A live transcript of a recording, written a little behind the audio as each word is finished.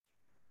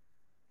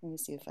Let me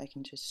see if I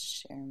can just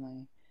share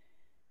my.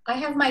 I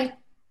have my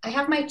I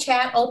have my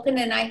chat open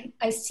and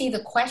I see the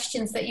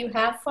questions that you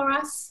have for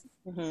us.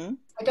 Mm-hmm.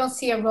 I don't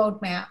see a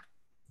roadmap.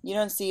 You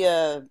don't see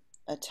a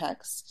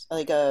text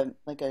like a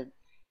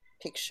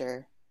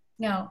picture.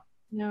 No.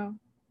 No.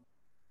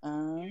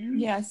 Um,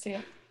 Yeah, I see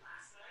it.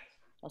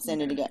 I'll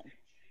send it again.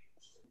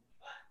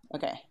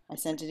 Okay, I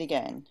sent it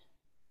again.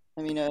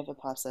 Let me know if it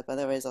pops up.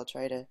 Otherwise, I'll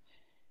try to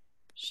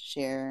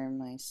share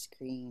my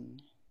screen.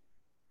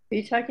 Are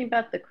you talking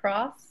about the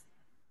cross?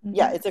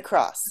 Yeah, it's a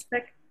cross.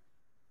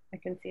 I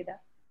can see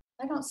that.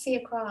 I don't see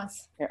a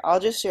cross. Here, I'll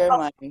just share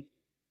my.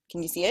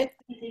 Can you see it?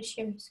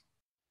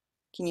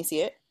 Can you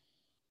see it?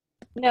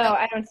 No,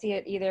 I don't see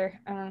it either.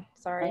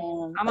 Sorry.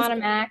 I'm on a Okay.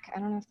 Mac. I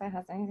don't know if that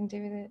has anything to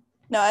do with it.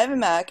 No, I have a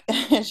Mac.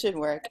 It should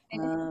work.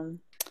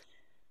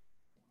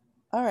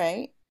 All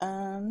right.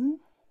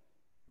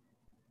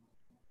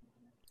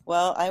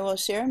 Well, I will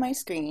share my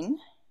screen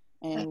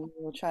and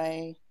we'll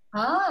try.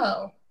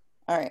 Oh,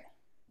 All right.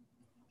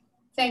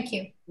 thank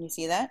you. You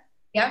see that?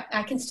 Yep,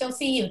 I can still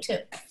see you too.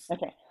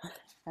 Okay.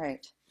 All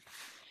right.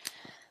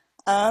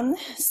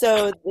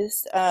 So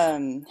this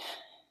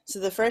so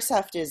the first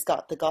half is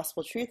got the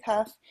gospel truth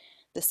half.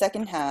 The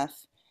second half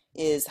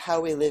is how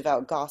we live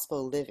out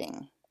gospel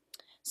living.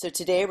 So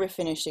today we're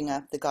finishing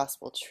up the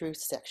gospel truth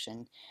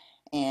section.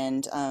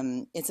 And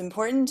it's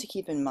important to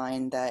keep in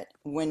mind that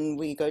when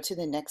we go to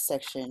the next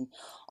section,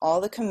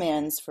 all the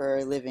commands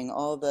for living,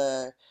 all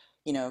the,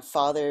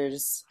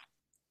 fathers,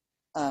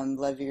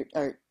 love your,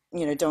 or,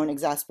 don't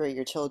exasperate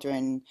your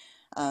children,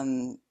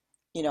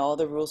 all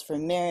the rules for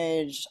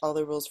marriage, all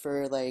the rules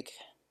for like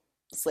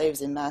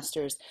slaves and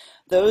masters,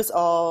 those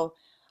all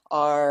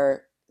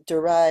are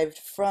derived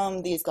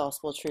from these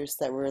gospel truths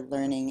that we're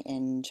learning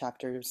in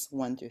chapters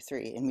 1 through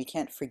 3. And we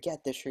can't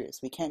forget the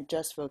truths. We can't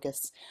just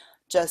focus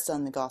just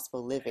on the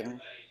gospel living,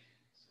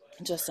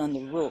 just on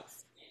the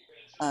rules.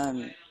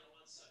 The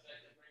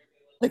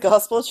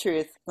gospel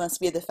truth must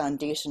be the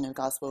foundation of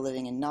gospel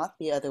living and not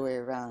the other way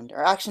around.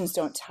 Our actions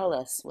don't tell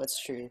us what's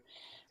true.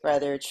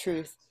 Rather,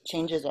 truth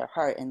changes our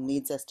heart and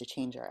leads us to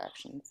change our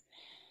actions.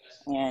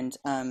 And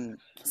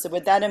so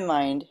with that in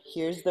mind,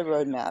 here's the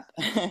roadmap.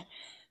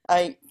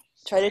 I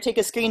try to take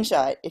a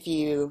screenshot if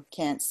you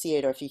can't see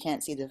it, or if you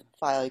can't see the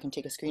file, you can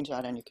take a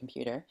screenshot on your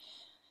computer.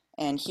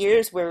 And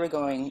here's where we're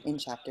going in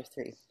chapter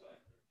 3.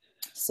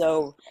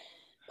 So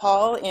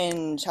Paul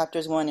in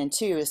chapters 1 and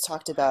 2 has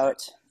talked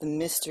about the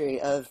mystery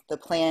of the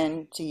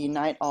plan to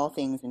unite all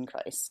things in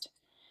Christ.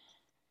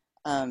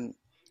 And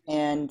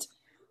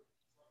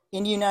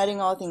in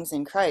uniting all things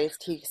in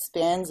Christ, he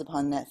expands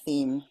upon that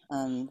theme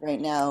right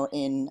now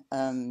in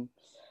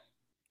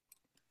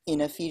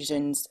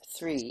Ephesians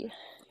 3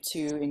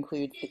 to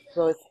include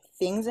both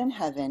things in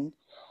heaven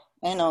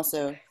and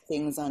also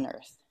things on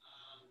earth.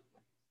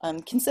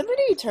 Can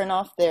somebody turn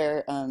off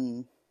their,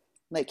 can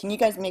you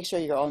guys make sure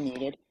you're all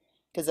muted?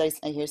 Because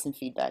I hear some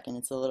feedback and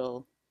it's a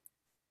little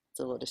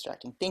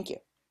distracting. Thank you.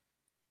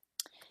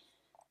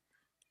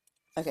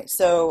 Okay,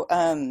 so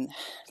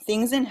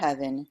things in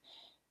heaven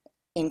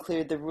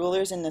include the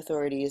rulers and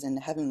authorities in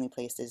the heavenly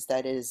places,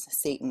 that is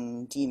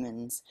Satan,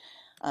 demons,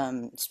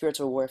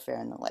 spiritual warfare,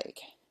 and the like.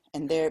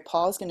 And there,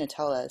 Paul's going to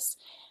tell us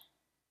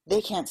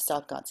they can't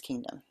stop God's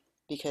kingdom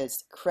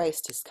because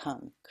Christ has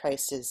come.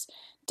 Christ has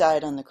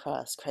died on the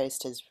cross.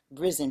 Christ has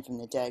risen from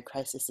the dead.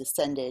 Christ has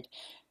ascended.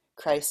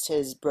 Christ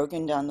has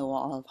broken down the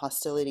wall of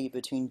hostility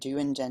between Jew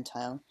and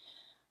Gentile.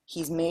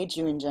 He's made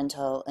Jew and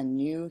Gentile a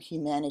new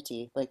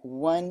humanity, like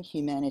one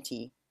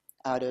humanity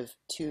out of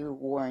two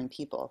warring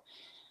people.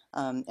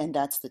 And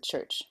that's the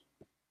church.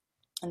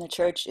 And the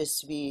church is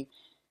to be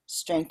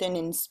strengthened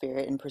in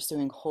spirit and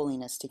pursuing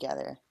holiness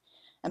together.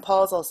 And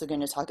Paul is also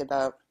going to talk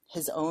about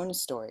his own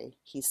story.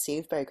 He's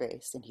saved by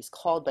grace, and he's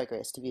called by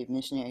grace to be a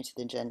missionary to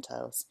the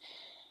Gentiles.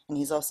 And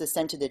he's also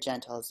sent to the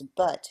Gentiles,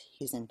 but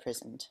he's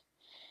imprisoned.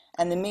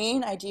 And the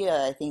main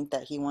idea, I think,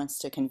 that he wants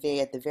to convey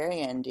at the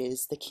very end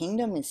is the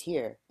kingdom is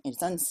here.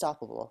 It's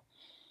unstoppable.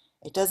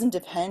 It doesn't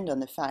depend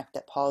on the fact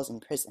that Paul's in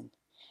prison.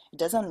 It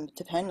doesn't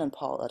depend on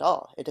Paul at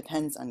all. It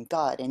depends on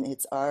God, and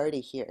it's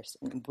already here.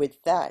 And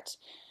with that,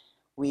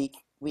 we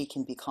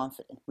can be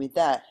confident. With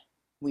that,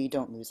 we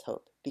don't lose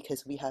hope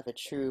because we have a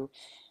true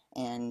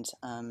and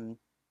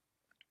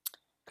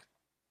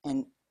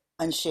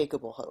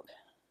unshakable hope.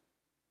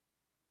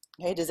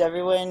 Okay, has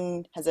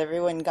everyone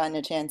gotten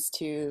a chance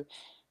to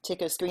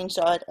take a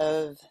screenshot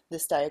of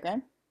this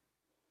diagram?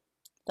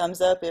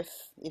 Thumbs up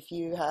if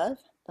you have.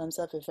 Thumbs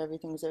up if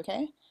everything's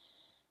okay.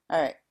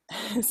 All right,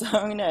 so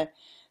I'm gonna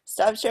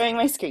stop sharing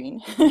my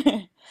screen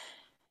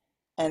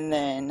and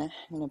then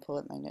I'm gonna pull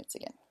up my notes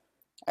again.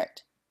 All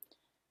right.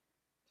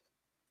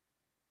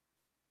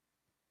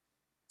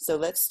 So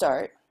let's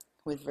start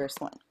with verse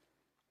 1.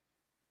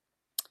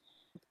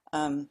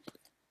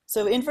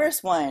 So in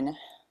verse 1,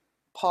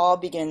 Paul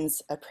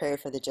begins a prayer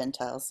for the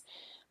Gentiles,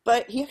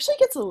 but he actually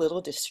gets a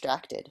little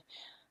distracted.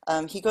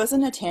 He goes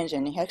on a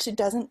tangent. He actually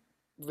doesn't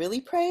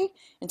really pray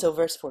until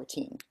verse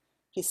 14.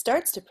 He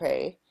starts to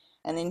pray,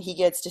 And then he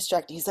gets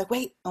distracted. He's like,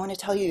 wait, I want to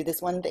tell you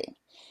this one thing.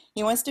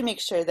 He wants to make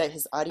sure that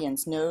his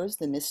audience knows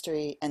the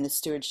mystery and the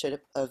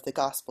stewardship of the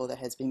gospel that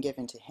has been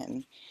given to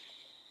him.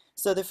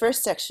 So the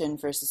first section,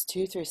 verses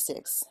 2 through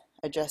 6,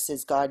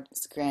 addresses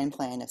God's grand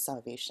plan of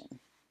salvation.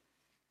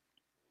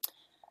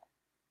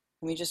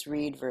 Let me just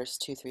read verse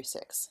 2 through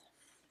 6.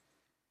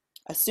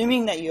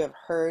 Assuming that you have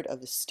heard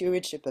of the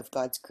stewardship of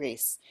God's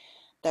grace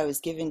that was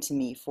given to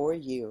me for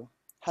you,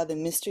 how the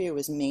mystery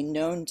was made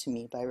known to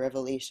me by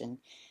revelation,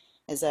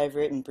 as I have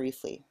written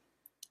briefly.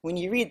 When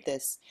you read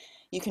this,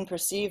 you can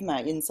perceive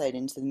my insight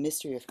into the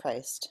mystery of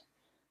Christ,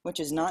 which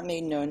is not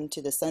made known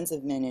to the sons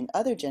of men in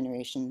other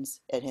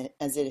generations,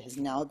 as it has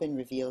now been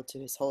revealed to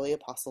his holy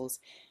apostles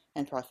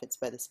and prophets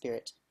by the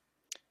Spirit.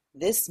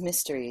 This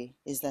mystery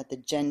is that the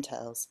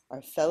Gentiles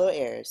are fellow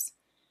heirs,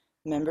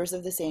 members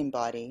of the same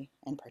body,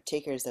 and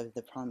partakers of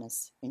the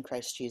promise in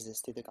Christ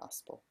Jesus through the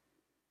gospel.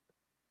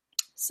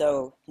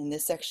 So, in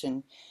this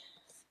section,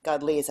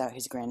 God lays out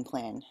his grand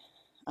plan.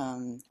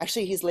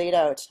 Actually, he's laid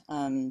out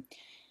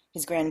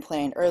his grand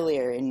plan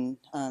earlier in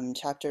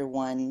chapter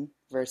 1,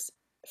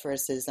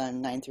 verses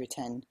 9 through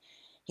 10.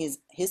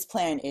 His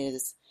plan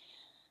is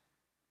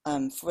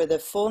for the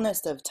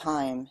fullness of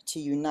time to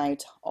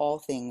unite all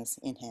things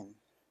in him.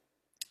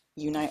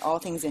 Unite all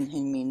things in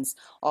him means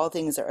all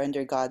things are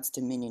under God's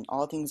dominion.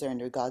 All things are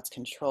under God's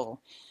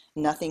control.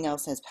 Nothing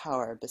else has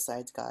power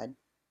besides God.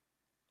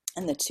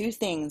 And the two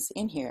things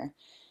in here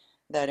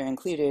that are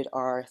included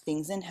are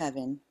things in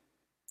heaven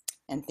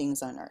and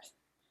things on earth.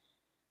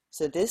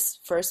 So this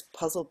first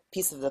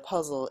piece of the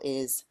puzzle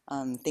is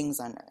things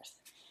on earth.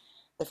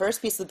 The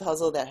first piece of the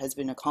puzzle that has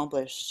been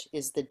accomplished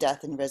is the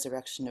death and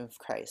resurrection of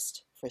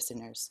Christ for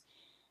sinners.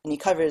 And he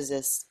covers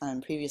this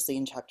previously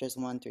in chapters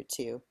 1 through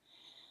 2.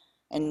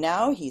 And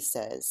now he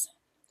says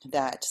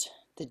that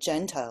the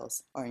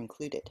Gentiles are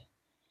included.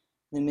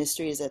 The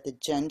mystery is that the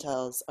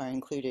Gentiles are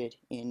included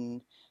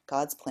in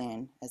God's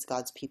plan as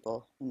God's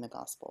people in the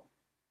gospel.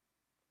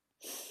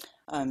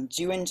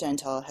 Jew and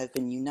Gentile have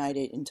been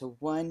united into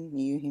one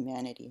new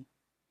humanity.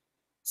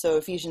 So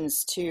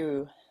Ephesians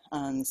 2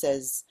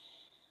 says,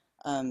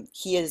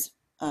 he has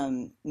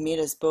made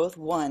us both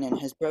one and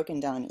has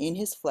broken down in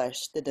his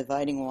flesh the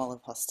dividing wall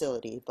of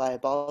hostility by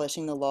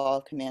abolishing the law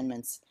of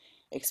commandments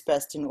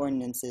expressed in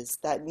ordinances,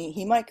 that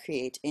he might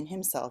create in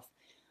himself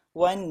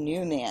one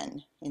new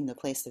man in the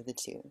place of the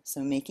two,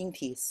 so making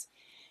peace,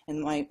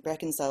 and might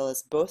reconcile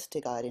us both to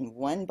God in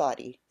one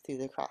body through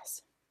the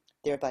cross,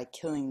 thereby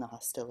killing the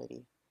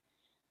hostility.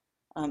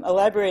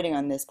 Elaborating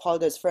on this, Paul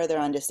goes further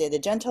on to say the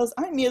Gentiles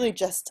aren't merely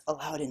just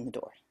allowed in the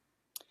door,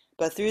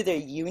 but through their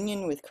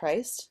union with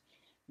Christ,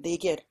 they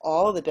get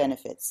all the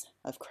benefits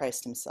of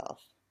Christ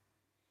himself.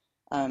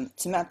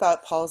 To map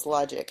out Paul's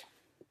logic,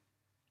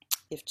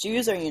 if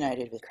Jews are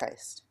united with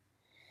Christ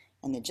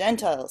and the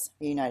Gentiles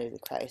are united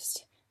with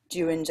Christ,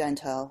 Jew and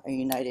Gentile are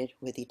united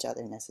with each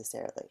other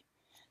necessarily.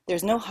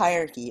 There's no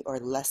hierarchy or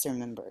lesser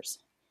members.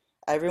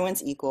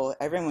 Everyone's equal.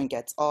 Everyone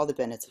gets all the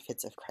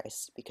benefits of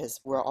Christ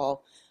because we're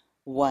all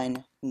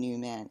one new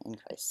man in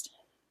Christ.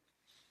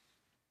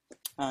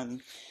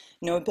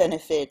 No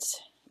benefit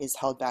is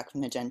held back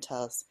from the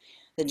Gentiles.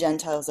 The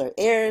Gentiles are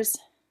heirs,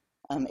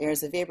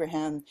 heirs of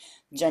Abraham.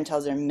 The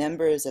Gentiles are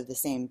members of the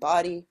same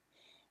body,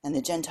 and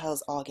the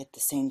Gentiles all get the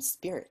same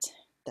spirit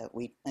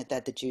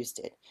that the Jews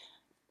did.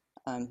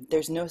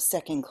 There's no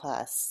second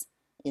class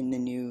in the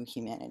new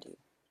humanity.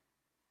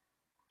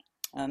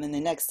 In the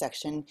next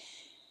section,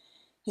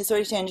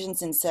 Historia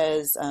Tangentson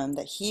says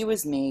that he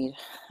was made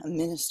a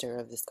minister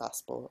of this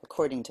gospel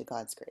according to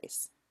God's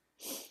grace.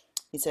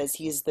 He says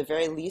he is the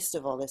very least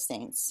of all the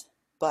saints,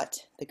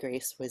 but the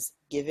grace was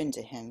given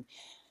to him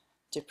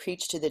to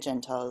preach to the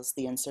Gentiles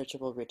the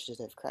unsearchable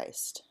riches of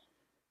Christ.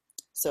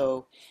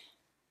 So,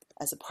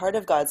 as a part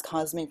of God's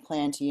cosmic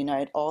plan to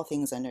unite all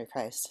things under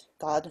Christ,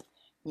 God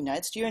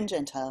unites Jew and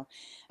Gentile,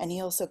 and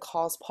he also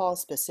calls Paul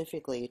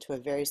specifically to a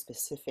very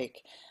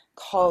specific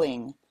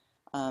calling,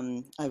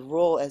 a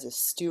role as a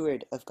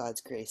steward of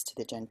God's grace to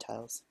the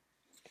Gentiles.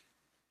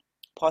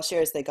 Paul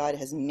shares that God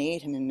has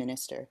made him a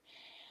minister.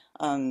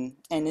 And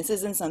this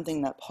isn't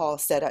something that Paul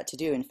set out to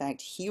do. In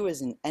fact, he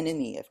was an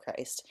enemy of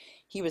Christ.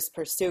 He was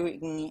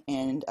pursuing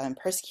and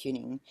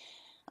persecuting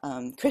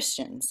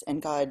Christians,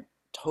 and God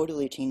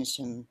totally changed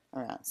him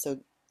around.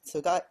 So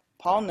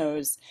Paul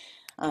knows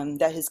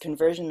that his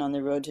conversion on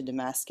the road to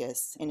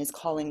Damascus and his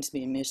calling to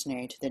be a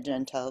missionary to the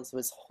Gentiles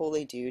was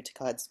wholly due to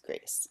God's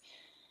grace.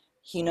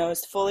 He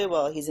knows fully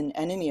well he's an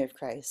enemy of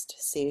Christ,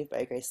 saved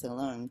by grace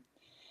alone.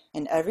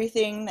 And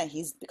everything that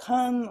he's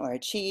become or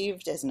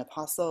achieved as an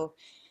apostle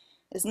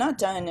is not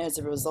done as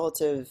a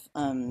result of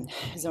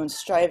his own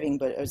striving,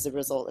 but as a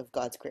result of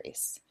God's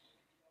grace.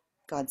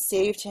 God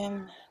saved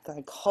him,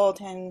 God called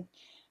him,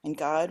 and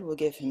God will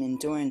give him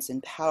endurance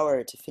and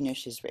power to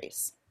finish his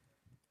race.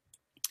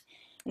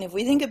 And if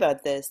we think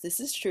about this, this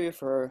is true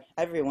for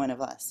every one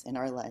of us in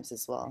our lives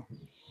as well.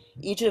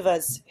 Each of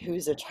us who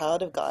is a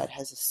child of God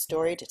has a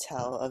story to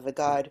tell of a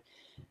God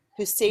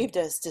who saved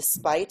us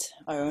despite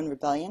our own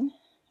rebellion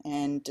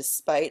and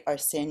despite our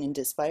sin and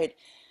despite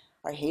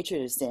our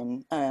hatred of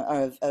sin,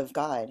 of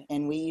God,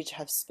 and we each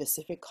have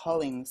specific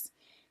callings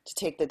to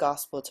take the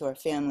gospel to our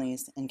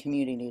families and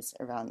communities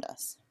around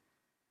us.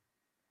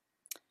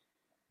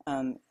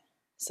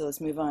 So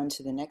let's move on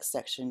to the next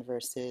section,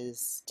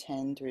 verses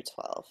 10 through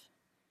 12.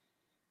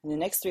 In the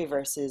next three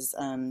verses,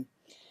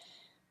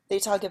 they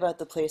talk about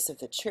the place of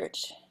the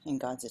church in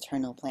God's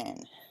eternal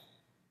plan.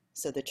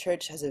 So the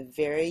church has a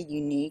very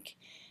unique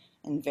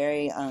and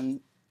very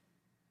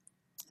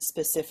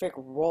specific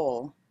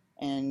role,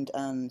 and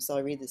so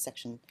I'll read this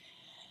section.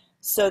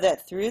 So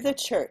that through the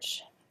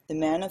church, the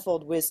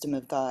manifold wisdom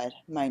of God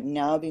might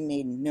now be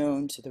made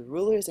known to the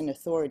rulers and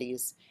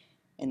authorities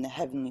in the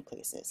heavenly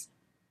places.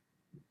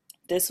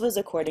 This was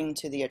according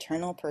to the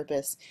eternal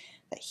purpose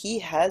that he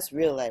has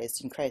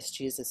realized in Christ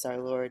Jesus our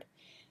Lord,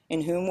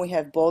 in whom we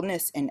have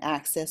boldness and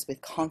access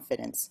with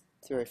confidence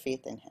through our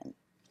faith in him.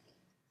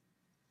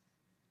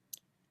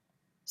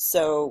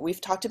 So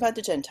we've talked about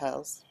the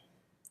Gentiles,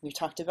 we've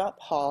talked about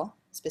Paul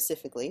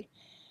specifically,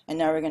 and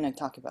now we're going to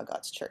talk about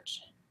God's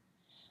church.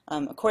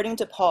 According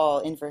to Paul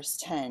in verse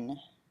 10,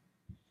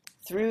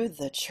 through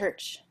the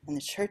church and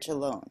the church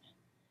alone,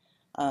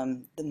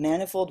 the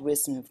manifold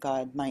wisdom of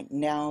God might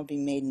now be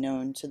made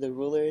known to the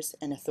rulers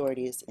and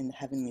authorities in the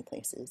heavenly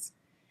places.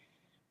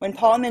 When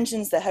Paul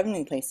mentions the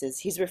heavenly places,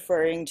 he's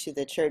referring to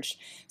the church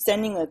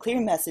sending a clear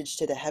message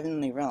to the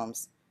heavenly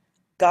realms.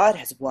 God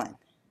has won.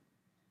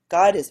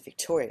 God is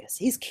victorious.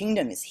 His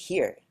kingdom is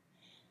here.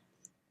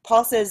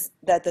 Paul says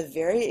that the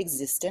very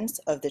existence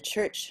of the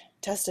church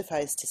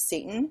testifies to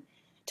Satan,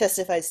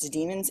 testifies to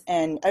demons,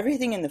 and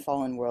everything in the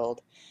fallen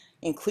world,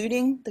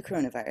 including the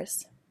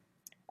coronavirus,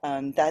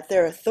 that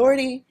their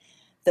authority,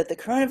 that the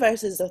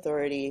coronavirus's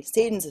authority,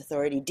 Satan's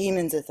authority,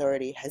 demons'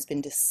 authority has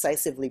been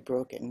decisively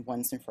broken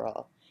once and for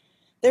all.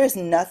 There is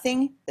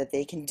nothing that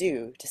they can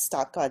do to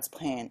stop God's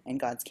plan and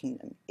God's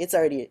kingdom. It's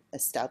already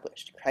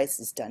established. Christ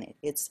has done it.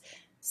 It's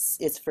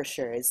for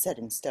sure. It's set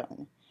in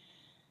stone.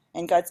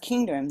 And God's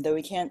kingdom, though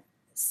we can't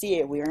see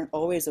it, we aren't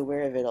always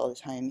aware of it all the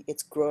time.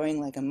 It's growing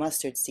like a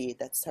mustard seed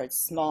that starts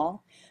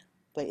small,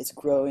 but it's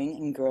growing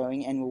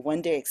and will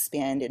one day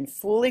expand and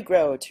fully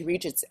grow to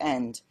reach its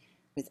end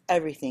with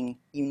everything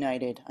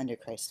united under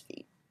Christ's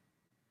feet.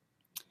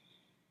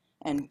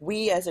 And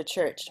we as a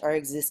church, our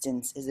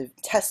existence is a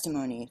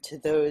testimony to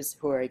those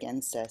who are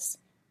against us.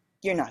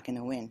 You're not going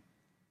to win.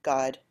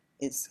 God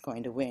is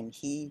going to win.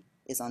 He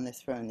is on the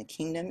throne. The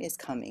kingdom is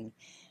coming,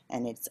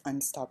 and it's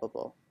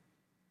unstoppable.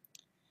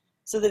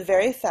 So the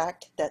very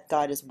fact that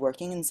God is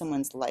working in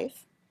someone's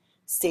life,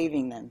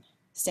 saving them,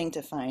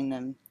 sanctifying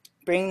them,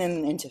 bringing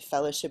them into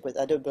fellowship with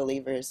other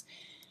believers,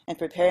 and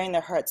preparing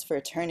their hearts for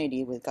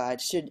eternity with God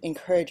should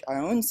encourage our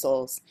own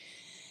souls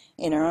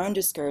in our own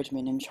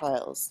discouragement and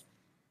trials.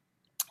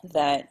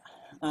 That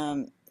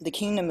the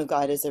kingdom of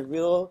God is a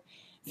real,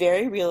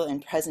 very real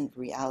and present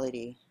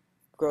reality,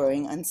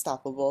 growing,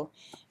 unstoppable,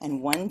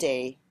 and one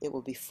day it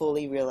will be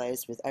fully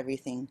realized with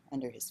everything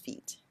under his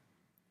feet.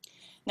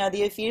 Now,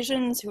 the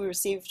Ephesians who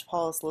received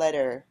Paul's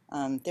letter,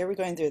 they were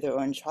going through their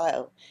own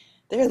trial.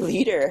 Their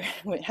leader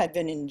had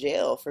been in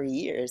jail for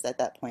years at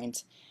that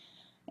point.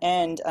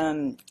 And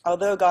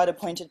although God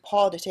appointed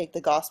Paul to take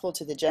the gospel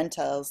to the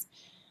Gentiles,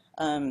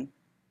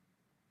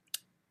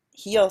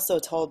 he also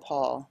told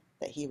Paul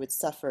that he would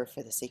suffer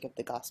for the sake of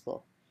the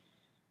gospel.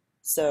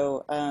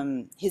 So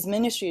his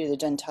ministry to the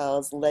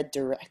Gentiles led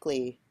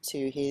directly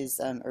to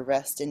his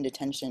arrest and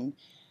detention,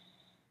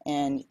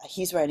 and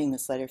he's writing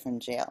this letter from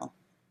jail.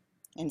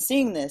 And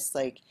seeing this,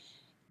 like,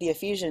 the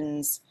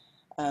Ephesians,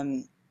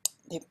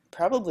 they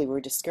probably were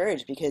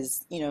discouraged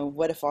because,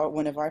 what if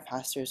one of our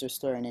pastors was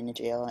thrown into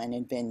jail and it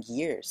had been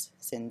years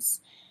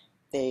since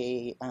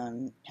they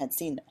had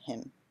seen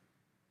him?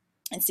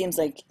 It seems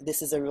like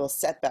this is a real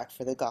setback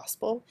for the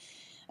gospel,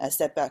 a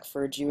setback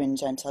for Jew and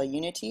Gentile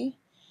unity,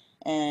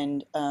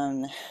 and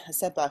a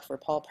setback for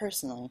Paul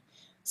personally.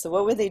 So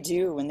what would they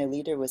do when their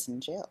leader was in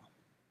jail?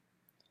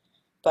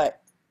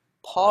 But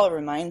Paul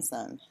reminds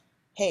them,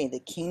 hey, the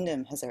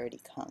kingdom has already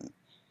come.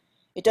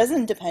 It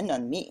doesn't depend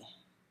on me.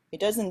 It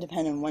doesn't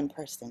depend on one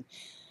person.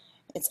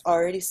 It's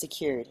already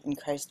secured in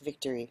Christ's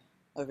victory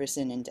over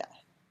sin and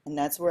death. And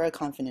that's where our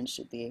confidence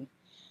should be,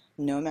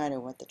 no matter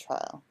what the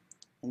trial.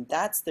 And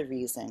that's the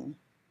reason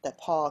that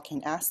Paul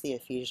can ask the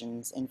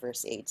Ephesians in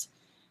verse 8,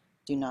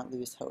 do not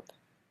lose hope.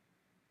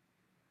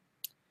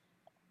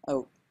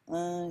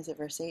 Is it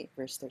verse 8?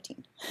 Verse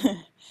 13.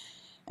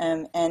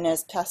 And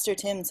as Pastor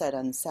Tim said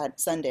on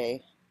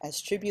Sunday, as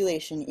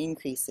tribulation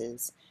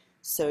increases,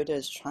 so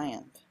does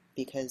triumph,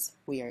 because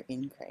we are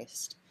in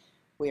Christ.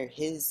 We are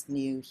his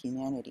new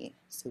humanity,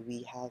 so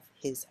we have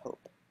his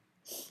hope.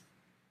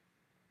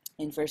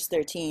 In verse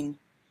 13,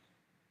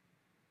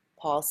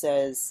 Paul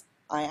says,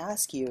 I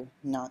ask you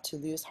not to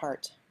lose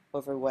heart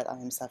over what I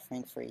am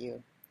suffering for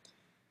you,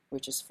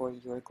 which is for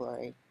your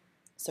glory.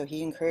 So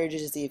he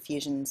encourages the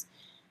Ephesians,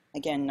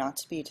 again, not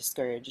to be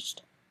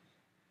discouraged.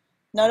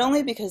 Not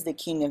only because the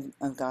kingdom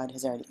of God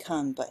has already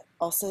come, but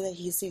also that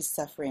he sees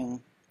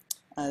suffering.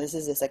 This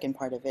is the second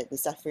part of it. The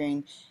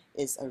suffering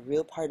is a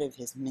real part of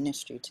his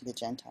ministry to the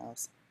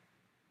Gentiles.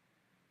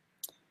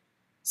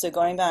 So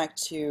going back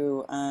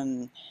to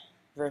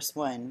verse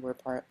 1, where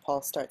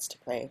Paul starts to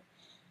pray,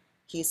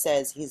 he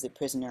says he's a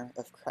prisoner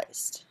of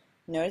Christ.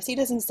 Notice he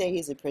doesn't say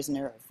he's a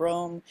prisoner of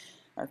Rome,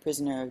 or a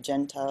prisoner of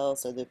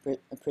Gentiles, or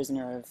a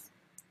prisoner of,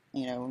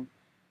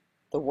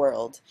 the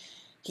world.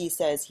 He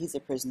says he's a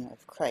prisoner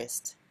of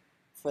Christ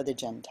for the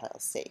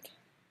Gentiles' sake.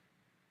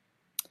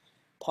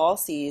 Paul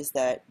sees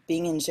that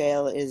being in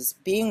jail is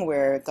being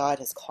where God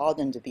has called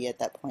him to be at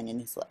that point in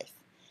his life.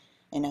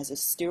 And as a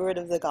steward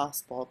of the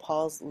gospel,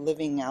 Paul's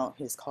living out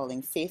his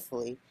calling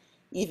faithfully,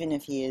 even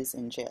if he is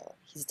in jail.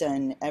 He's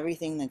done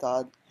everything that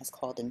God has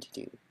called him to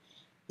do.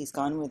 He's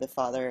gone where the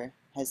Father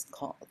has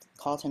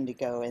called him to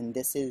go, and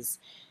this is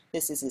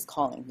his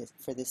calling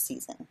for this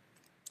season.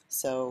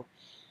 So,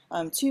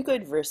 two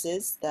good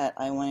verses that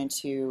I wanted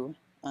to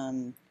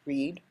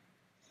read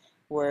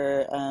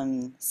were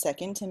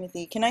 2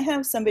 Timothy. Can I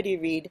have somebody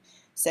read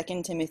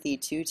 2 Timothy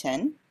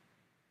 2:10?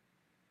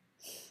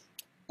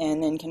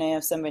 And then can I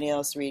have somebody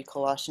else read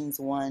Colossians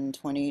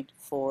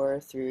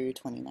 1:24 through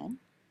 29?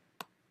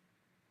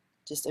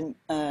 Just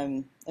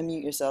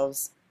unmute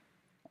yourselves,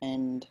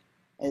 and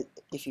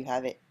if you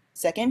have it.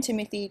 2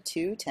 Timothy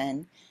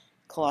 2:10,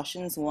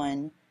 Colossians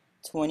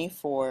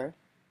 1:24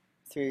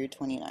 through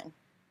 29.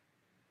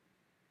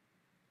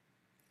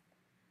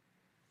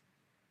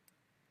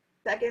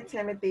 2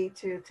 Timothy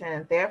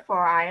 2:10.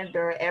 Therefore I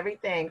endure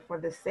everything for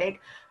the sake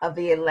of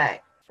the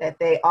elect, that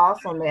they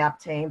also may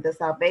obtain the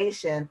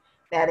salvation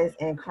that is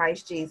in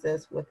Christ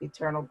Jesus with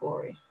eternal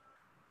glory.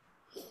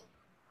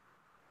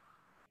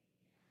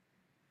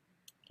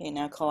 Okay,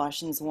 now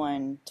Colossians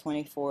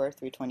 1:24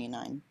 through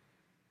 29.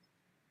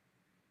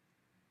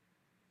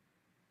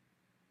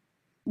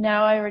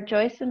 Now I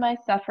rejoice in my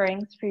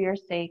sufferings for your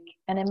sake,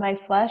 and in my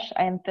flesh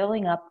I am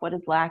filling up what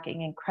is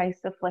lacking in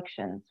Christ's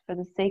afflictions for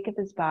the sake of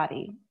his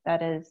body,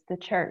 that is, the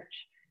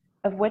church,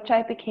 of which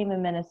I became a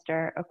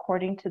minister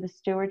according to the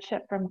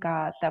stewardship from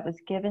God that was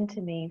given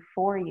to me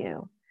for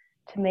you,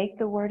 to make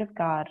the word of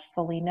God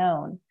fully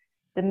known,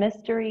 the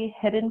mystery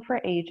hidden for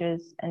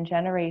ages and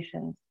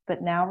generations,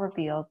 but now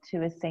revealed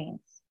to his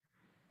saints.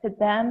 To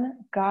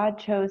them God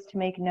chose to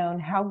make known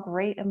how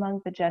great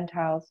among the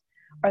Gentiles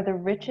are the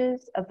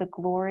riches of the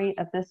glory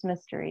of this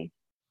mystery,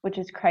 which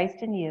is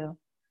Christ in you,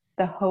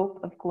 the hope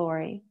of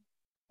glory.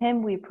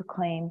 Him we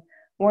proclaim,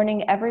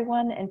 warning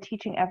everyone and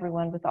teaching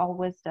everyone with all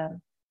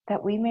wisdom,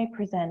 that we may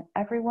present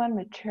everyone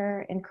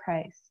mature in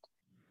Christ.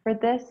 For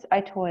this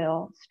I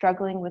toil,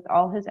 struggling with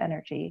all his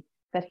energy,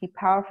 that he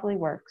powerfully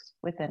works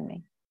within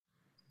me.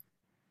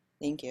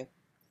 Thank you.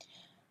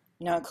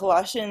 Now,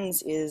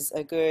 Colossians is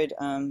a good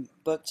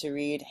book to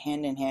read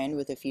hand in hand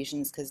with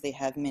Ephesians because they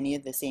have many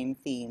of the same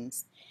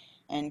themes.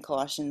 And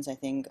Colossians, I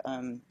think,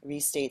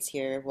 restates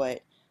here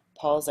what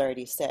Paul's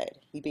already said.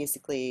 He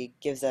basically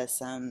gives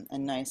us a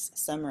nice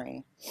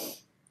summary.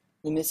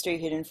 The mystery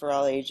hidden for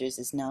all ages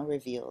is now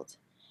revealed.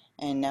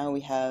 And now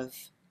we have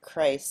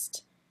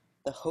Christ,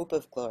 the hope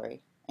of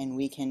glory. And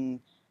we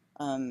can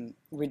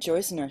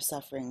rejoice in our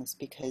sufferings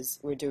because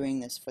we're doing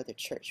this for the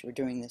church. We're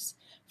doing this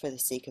for the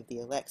sake of the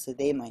elect, so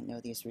they might know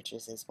these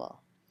riches as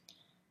well.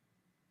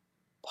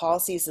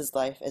 Paul sees his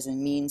life as a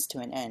means to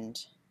an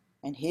end.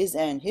 And his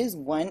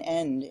one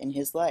end in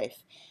his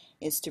life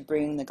is to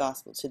bring the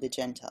gospel to the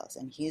Gentiles.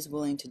 And he's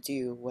willing to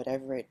do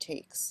whatever it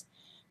takes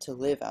to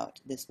live out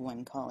this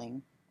one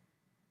calling.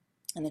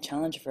 And the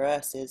challenge for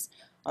us is,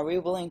 are we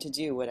willing to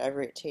do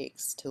whatever it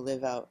takes to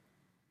live out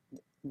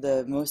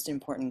the most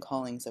important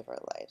callings of our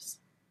lives?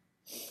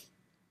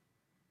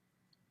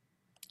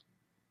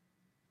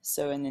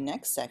 So in the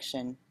next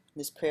section,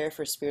 this prayer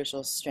for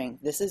spiritual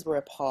strength, this is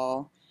where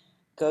Paul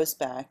goes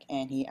back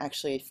and he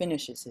actually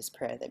finishes his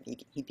prayer that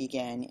he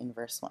began in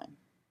verse 1.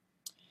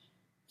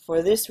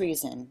 For this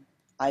reason,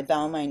 I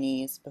bow my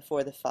knees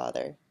before the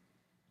Father,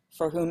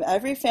 for whom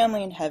every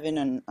family in heaven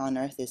and on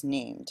earth is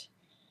named,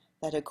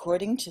 that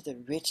according to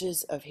the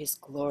riches of his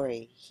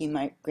glory, he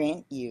might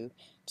grant you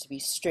to be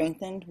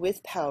strengthened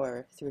with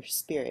power through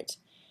Spirit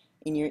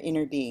in your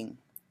inner being,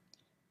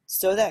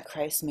 so that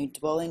Christ may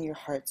dwell in your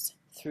hearts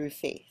through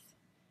faith,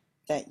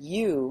 that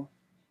you,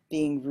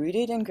 being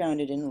rooted and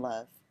grounded in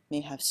love, may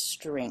have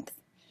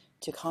strength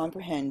to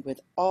comprehend with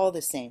all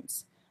the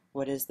saints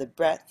what is the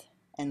breadth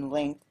and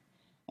length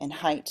and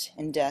height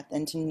and depth,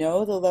 and to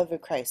know the love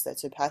of Christ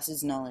that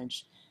surpasses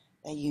knowledge,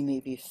 that you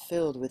may be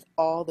filled with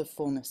all the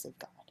fullness of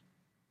God.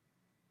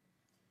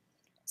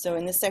 So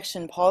in this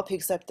section, Paul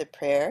picks up the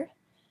prayer.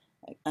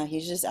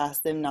 He's just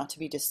asked them not to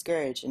be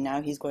discouraged, and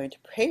now he's going to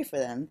pray for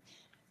them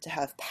to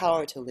have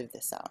power to live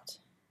this out.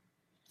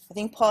 I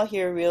think Paul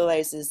here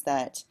realizes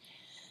that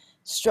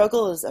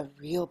struggle is a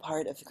real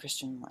part of the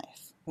Christian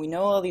life. We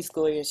know all these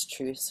glorious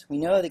truths. We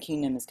know the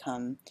kingdom has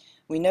come.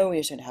 We know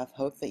we should have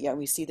hope, but yet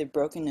we see the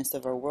brokenness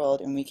of our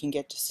world and we can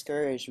get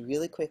discouraged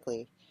really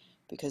quickly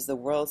because the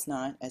world's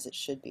not as it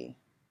should be.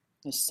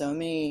 There's so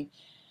many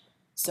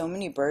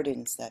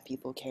burdens that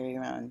people carry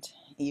around,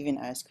 even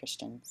as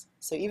Christians.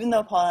 So even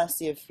though Paul asks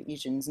the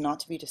Ephesians not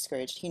to be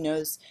discouraged, he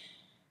knows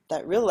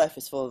that real life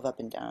is full of up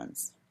and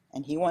downs,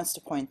 and he wants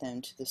to point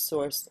them to the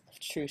source of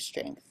true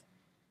strength,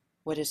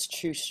 What is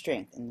true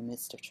strength in the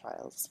midst of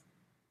trials?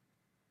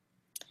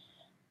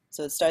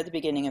 So let's start at the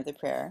beginning of the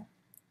prayer.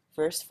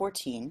 Verse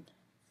 14,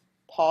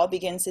 Paul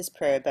begins his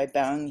prayer by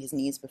bowing his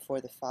knees before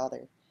the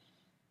Father.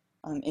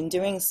 In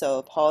doing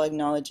so, Paul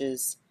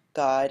acknowledges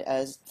God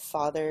as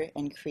Father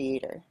and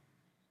Creator,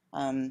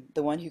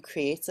 the one who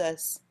creates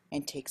us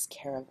and takes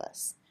care of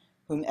us,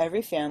 whom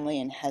every family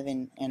in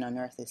heaven and on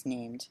earth is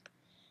named.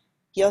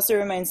 He also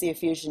reminds the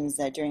Ephesians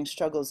that during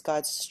struggles,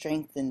 God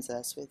strengthens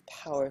us with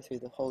power through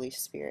the Holy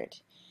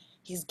Spirit.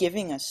 He's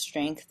giving us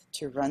strength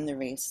to run the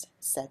race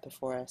set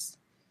before us.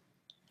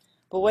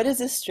 But what does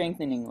this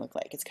strengthening look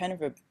like? It's kind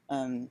of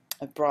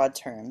a broad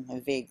term,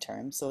 a vague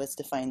term, so let's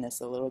define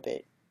this a little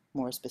bit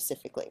more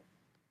specifically.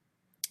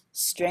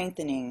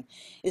 Strengthening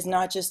is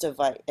not just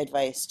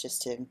advice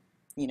just to,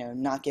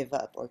 not give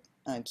up or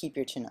keep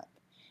your chin up.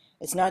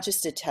 It's not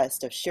just a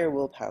test of sheer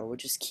willpower. We'll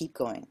just keep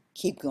going,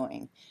 keep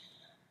going.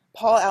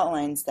 Paul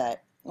outlines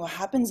that what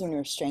happens when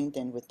we're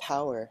strengthened with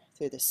power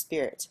through the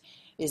Spirit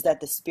is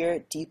that the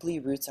Spirit deeply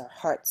roots our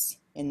hearts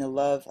in the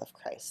love of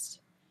Christ.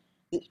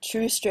 The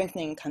true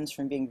strengthening comes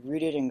from being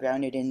rooted and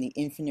grounded in the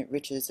infinite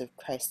riches of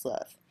Christ's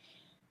love,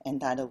 and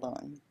that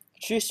alone.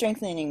 True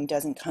strengthening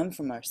doesn't come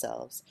from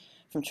ourselves,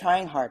 from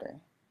trying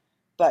harder,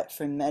 but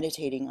from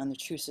meditating on the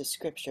truths of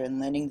Scripture and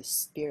letting the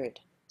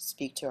Spirit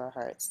speak to our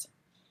hearts.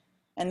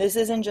 And this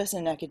isn't just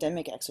an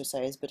academic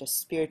exercise, but a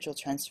spiritual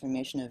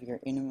transformation of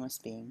your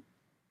innermost being.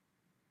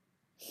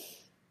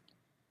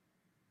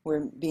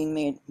 We're being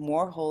made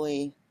more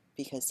holy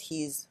because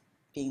He's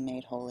being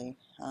made holy,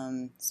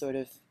 sort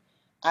of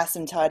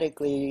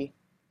asymptotically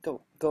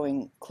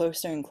going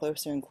closer and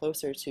closer and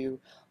closer to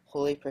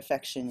holy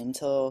perfection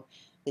until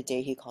the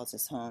day He calls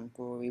us home,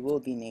 where we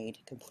will be made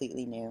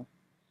completely new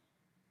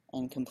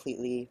and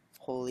completely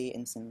holy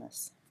and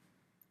sinless.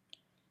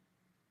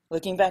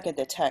 Looking back at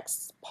the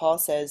text, Paul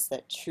says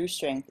that true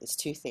strength is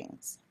two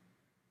things.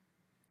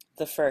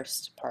 The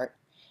first part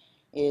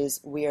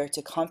is we are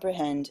to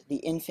comprehend the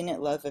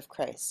infinite love of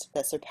Christ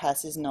that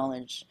surpasses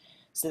knowledge,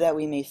 so that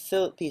we may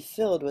be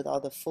filled with all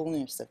the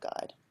fullness of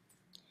God.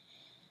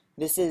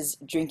 This is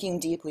drinking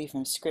deeply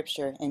from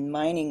Scripture and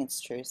mining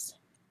its truths.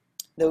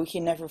 Though we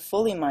can never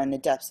fully mine the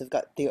depths of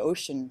the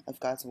ocean of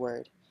God's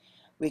Word,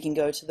 we can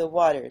go to the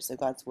waters of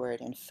God's Word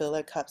and fill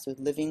our cups with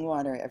living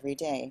water every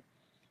day,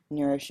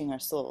 nourishing our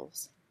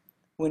souls.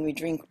 When we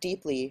drink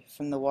deeply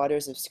from the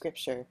waters of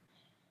Scripture,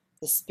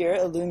 the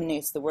Spirit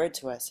illuminates the Word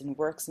to us and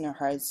works in our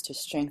hearts to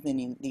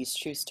strengthen these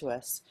truths to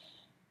us,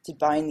 to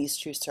bind these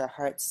truths to our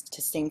hearts,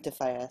 to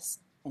sanctify us,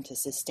 and to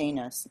sustain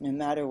us no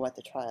matter what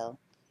the trial.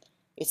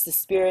 It's the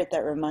Spirit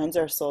that reminds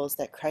our souls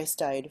that Christ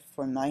died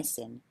for my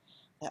sin,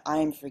 that I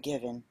am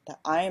forgiven, that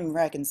I am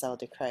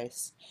reconciled to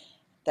Christ,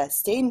 that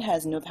Satan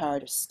has no power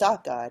to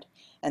stop God,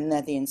 and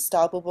that the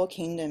unstoppable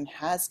kingdom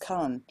has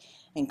come,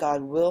 and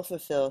God will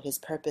fulfill His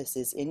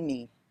purposes in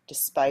me,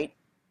 despite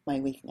my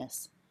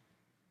weakness.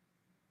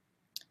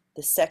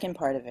 The second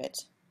part of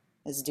it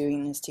is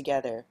doing this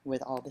together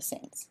with all the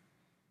saints,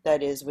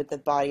 that is, with the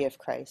body of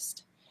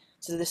Christ.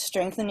 So the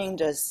strengthening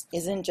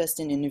isn't just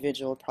an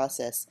individual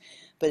process,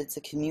 but it's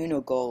a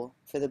communal goal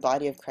for the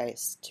body of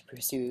Christ to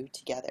pursue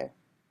together.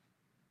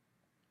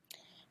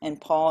 And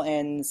Paul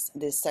ends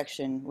this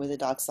section with a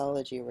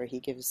doxology where he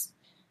gives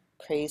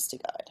praise to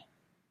God.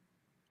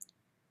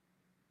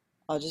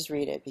 I'll just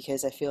read it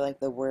because I feel like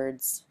the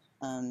words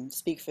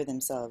speak for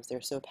themselves.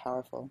 They're so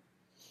powerful.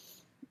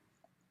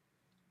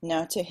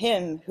 Now to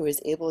Him who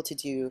is able to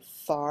do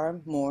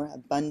far more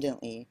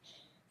abundantly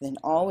than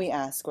all we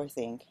ask or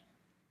think,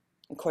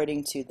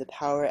 according to the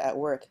power at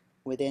work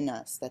within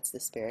us, that's the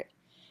Spirit,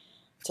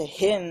 to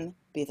Him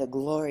be the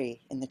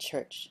glory in the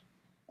church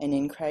and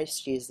in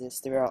Christ Jesus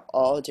throughout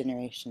all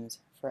generations,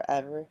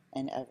 forever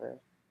and ever.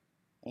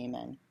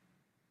 Amen.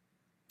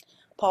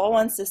 Paul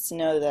wants us to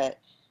know that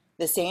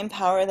the same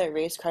power that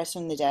raised Christ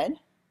from the dead,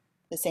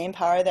 the same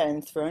power that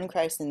enthroned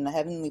Christ in the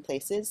heavenly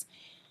places,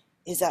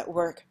 is at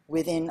work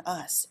within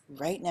us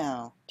right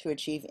now to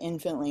achieve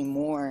infinitely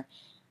more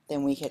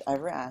than we could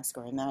ever ask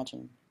or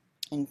imagine.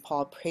 And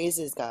Paul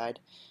praises God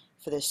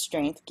for the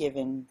strength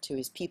given to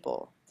His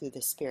people through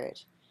the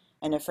Spirit,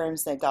 and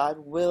affirms that God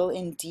will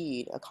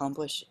indeed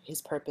accomplish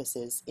His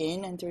purposes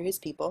in and through His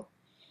people,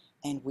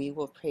 and we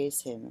will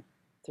praise Him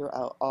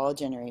throughout all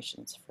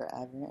generations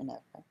forever and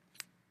ever.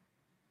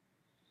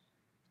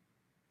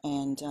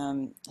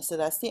 And so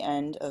that's the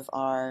end of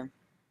our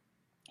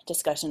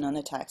discussion on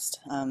the text.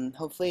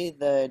 Hopefully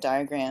the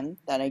diagram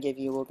that I give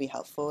you will be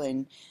helpful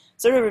in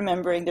sort of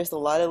remembering there's a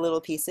lot of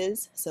little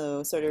pieces,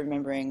 so sort of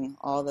remembering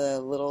all the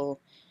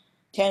little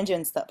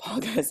tangents that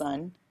Paul goes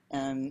on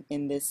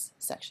in this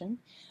section.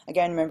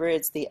 Again, remember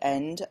it's the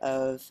end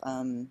of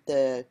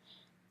the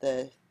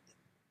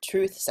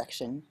truth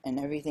section, and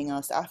everything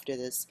else after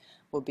this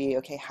will be,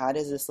 okay, how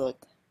does this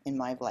look in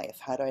my life?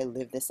 How do I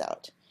live this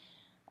out?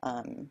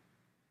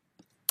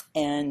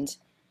 And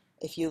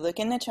if you look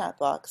in the chat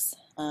box,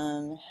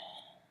 let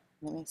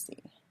me see.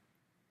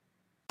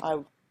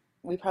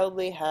 We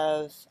probably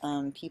have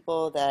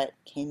people that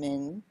came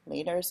in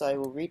later, so I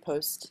will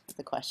repost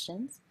the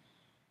questions.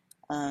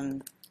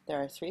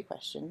 There are 3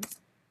 questions.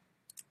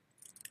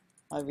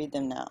 I'll read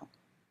them now.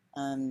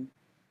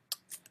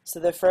 So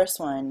the first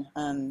one,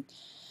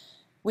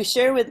 we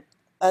share with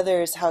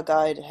others how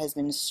God has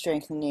been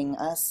strengthening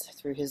us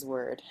through his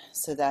word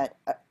so that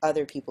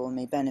other people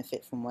may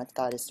benefit from what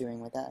God is doing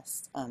with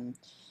us.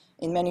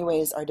 In many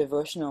ways, our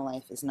devotional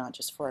life is not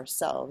just for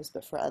ourselves,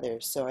 but for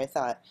others. So I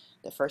thought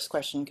the first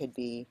question could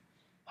be,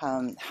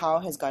 how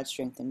has God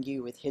strengthened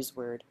you with his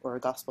word or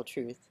gospel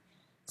truth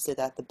so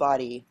that the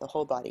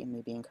whole body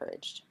may be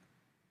encouraged?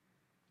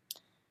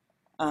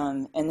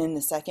 And then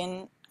the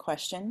second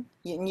question,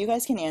 you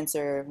guys can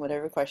answer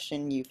whatever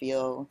question you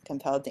feel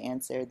compelled to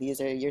answer.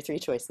 These are your 3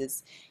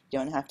 choices. You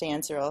don't have to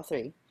answer all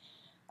 3.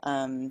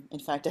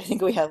 In fact, I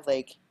think we have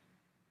like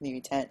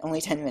maybe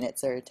only 10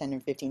 minutes or 10 or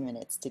 15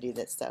 minutes to do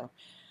this. So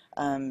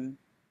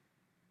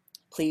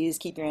please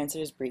keep your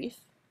answers brief.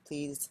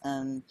 Please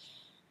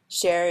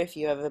share if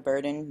you have a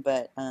burden,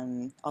 but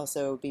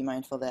also be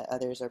mindful that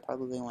others are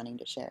probably wanting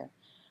to share.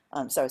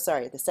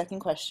 Sorry, the second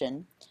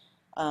question.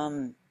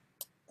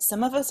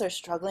 Some of us are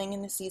struggling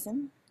in this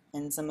season,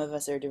 and some of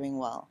us are doing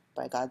well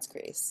by God's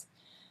grace.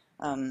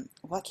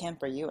 What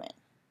camp are you in?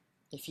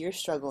 If you're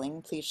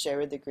struggling, please share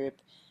with the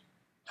group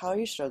how are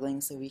you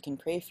struggling so we can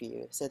pray for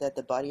you, so that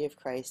the body of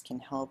Christ can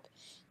help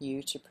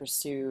you to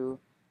pursue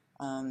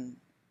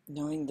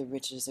knowing the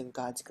riches of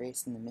God's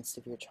grace in the midst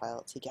of your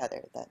trial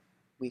together, that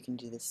we can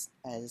do this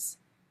as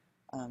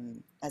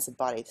a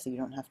body so you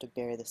don't have to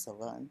bear this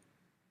alone.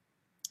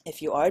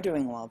 If you are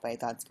doing well by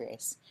God's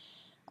grace,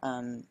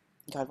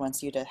 God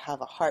wants you to have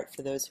a heart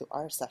for those who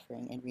are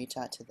suffering and reach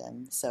out to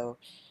them. So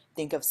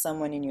think of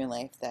someone in your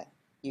life that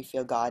you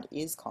feel God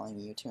is calling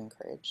you to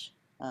encourage,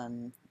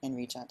 and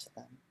reach out to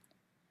them.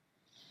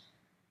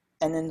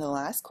 And then the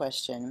last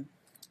question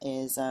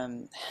is,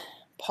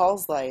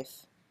 Paul's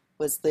life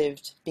was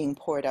lived being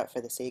poured out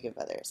for the sake of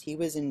others. He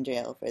was in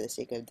jail for the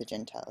sake of the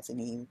Gentiles,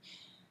 and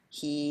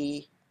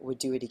he would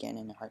do it again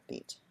in a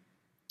heartbeat.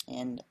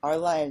 And our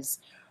lives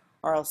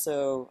are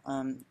also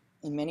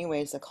in many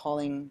ways a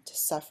calling to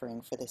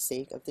suffering for the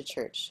sake of the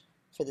church,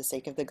 for the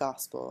sake of the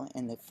gospel,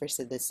 and for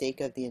the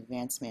sake of the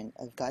advancement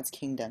of God's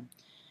kingdom.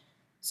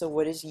 So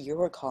what is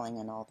your calling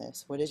in all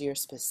this? What is your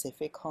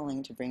specific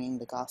calling to bringing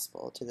the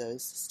gospel to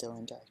those still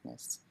in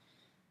darkness?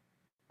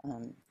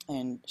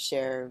 And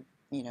share,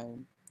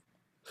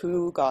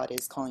 who God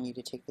is calling you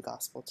to take the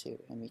gospel to,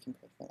 and we can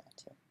pray for that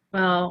too.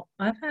 Well,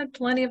 I've had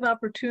plenty of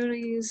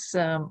opportunities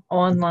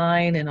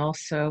online and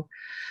also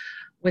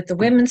with the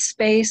women's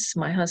space.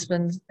 My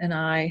husband and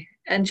I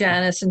and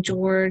Janice and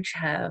George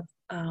have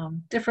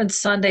different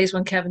Sundays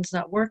when Kevin's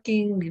not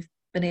working. We've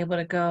been able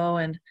to go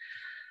and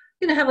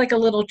have like a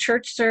little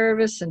church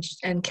service,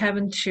 and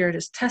Kevin shared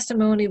his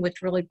testimony,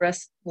 which really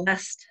blessed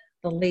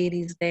the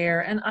ladies there.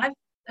 And I've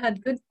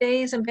had good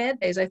days and bad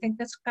days. I think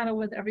that's kind of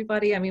with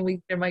everybody. I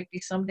mean, there might be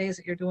some days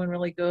that you're doing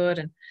really good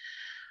and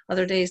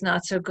other days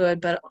not so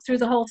good, but through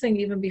the whole thing,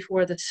 even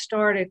before this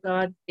started,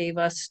 God gave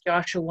us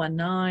Joshua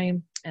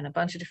 1:9 and a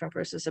bunch of different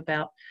verses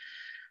about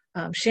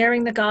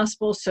sharing the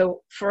gospel.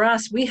 So for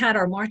us, we had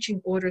our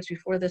marching orders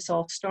before this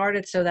all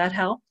started, so that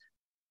helped.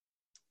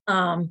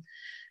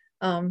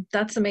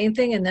 That's the main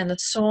thing. And then the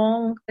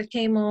song that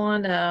came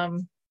on,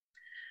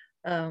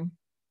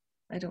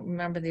 I don't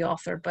remember the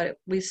author, but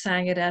we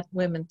sang it at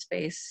Women's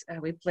Space.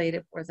 We played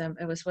it for them.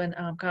 It was when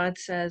God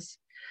says,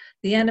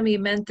 the enemy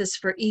meant this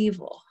for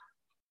evil,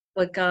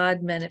 but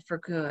God meant it for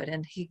good.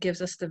 And he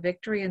gives us the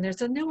victory. And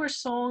there's a newer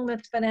song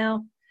that's been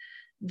out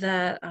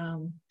that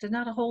there's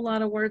not a whole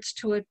lot of words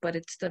to it, but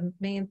it's the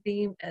main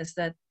theme is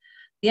that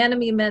the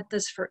enemy meant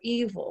this for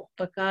evil,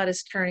 but God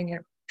is turning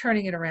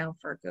it around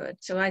for good.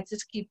 So I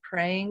just keep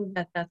praying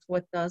that that's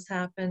what does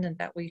happen and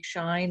that we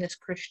shine as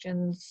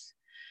Christians.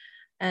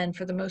 And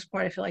for the most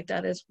part, I feel like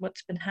that is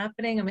what's been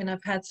happening. I mean,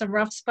 I've had some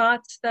rough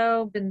spots,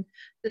 though, been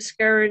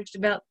discouraged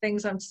about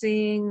things I'm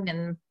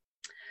seeing.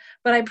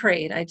 But I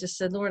prayed. I just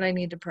said, Lord, I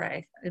need to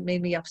pray. It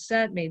made me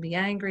upset, made me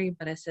angry.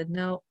 But I said,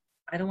 no,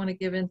 I don't want to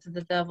give in to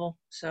the devil.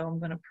 So I'm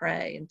going to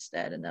pray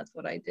instead. And that's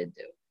what I did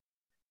do.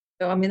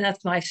 So, I mean,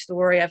 that's my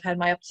story. I've had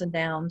my ups and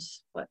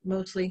downs, but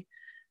mostly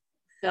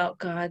felt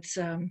God's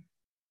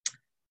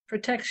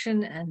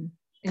protection and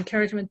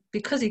encouragement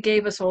because he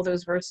gave us all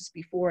those verses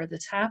before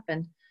this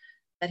happened,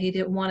 that he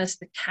didn't want us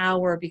to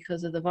cower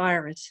because of the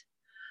virus,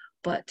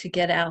 but to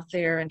get out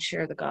there and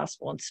share the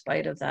gospel in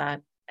spite of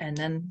that. And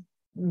then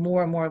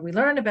more and more we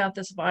learned about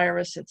this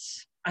virus.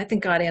 I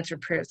think God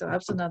answered prayers. So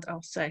that's another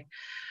I'll say.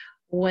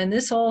 When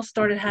this all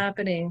started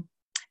happening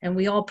and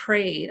we all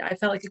prayed, I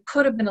felt like it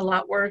could have been a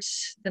lot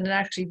worse than it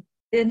actually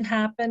didn't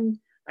happen.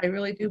 I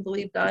really do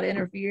believe God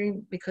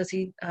intervened because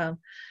he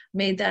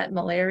made that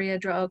malaria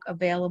drug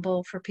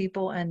available for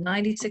people, and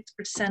 96%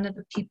 of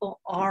the people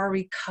are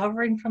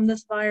recovering from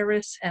this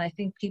virus, and I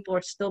think people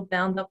are still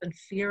bound up in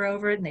fear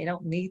over it, and they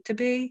don't need to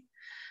be.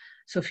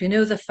 So if you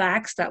know the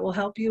facts, that will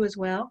help you as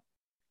well.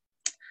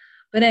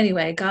 But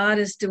anyway, God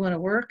is doing a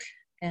work,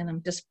 and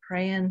I'm just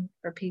praying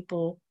for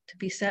people to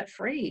be set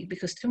free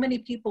because too many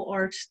people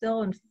are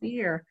still in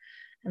fear,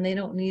 and they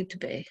don't need to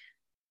be.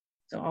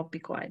 So I'll be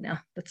quiet now.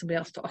 Let somebody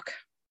else talk.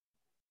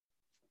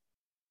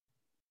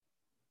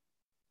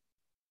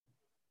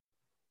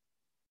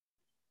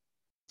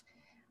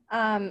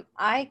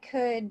 I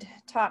could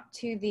talk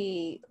to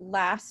the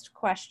last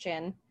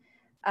question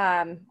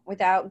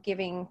without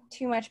giving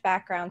too much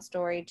background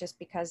story just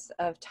because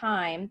of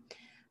time.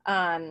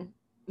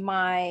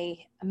 My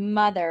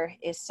mother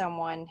is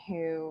someone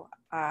who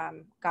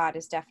God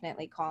is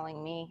definitely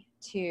calling me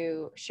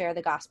to share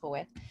the gospel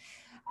with.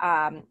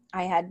 I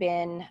had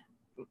been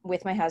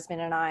with my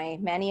husband and I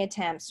many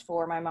attempts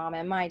for my mom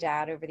and my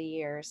dad over the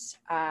years.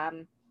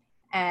 And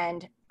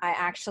I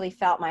actually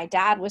felt my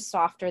dad was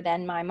softer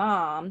than my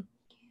mom.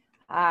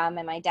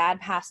 And my dad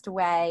passed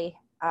away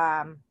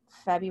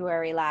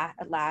February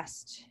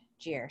last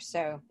year.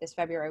 So this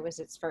February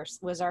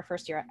was our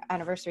first year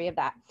anniversary of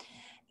that.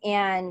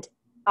 And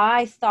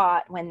I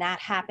thought when that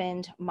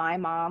happened, my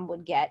mom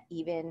would get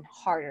even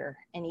harder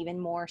and even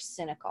more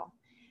cynical.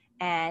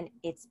 And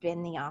it's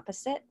been the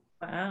opposite.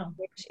 Wow.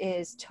 Which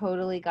is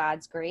totally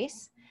God's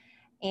grace.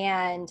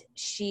 And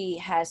she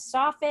has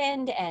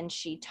softened and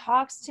she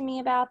talks to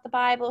me about the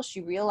Bible.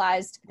 She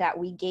realized that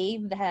we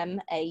gave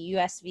them a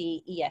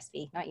ESV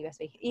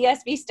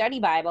study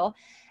Bible,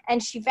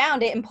 and she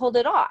found it and pulled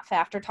it off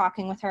after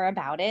talking with her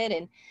about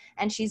it.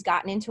 And she's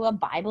gotten into a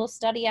Bible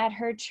study at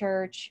her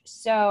church.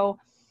 So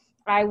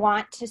I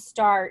want to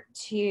start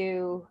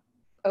to,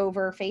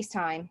 over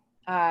FaceTime,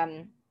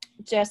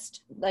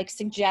 just like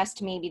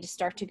suggest maybe to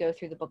start to go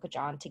through the book of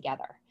John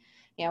together.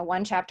 You know,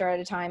 one chapter at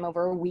a time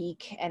over a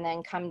week, and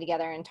then come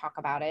together and talk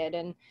about it.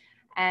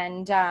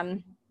 And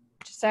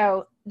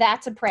so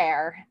that's a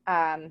prayer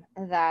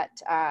that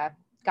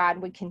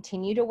God would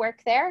continue to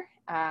work there.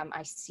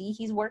 I see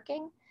he's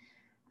working.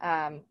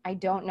 I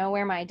don't know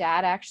where my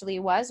dad actually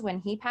was when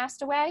he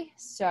passed away.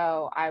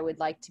 So I would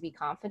like to be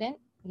confident,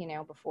 you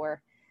know,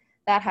 before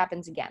that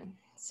happens again.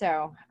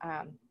 So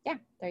yeah,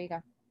 there you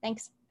go.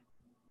 Thanks.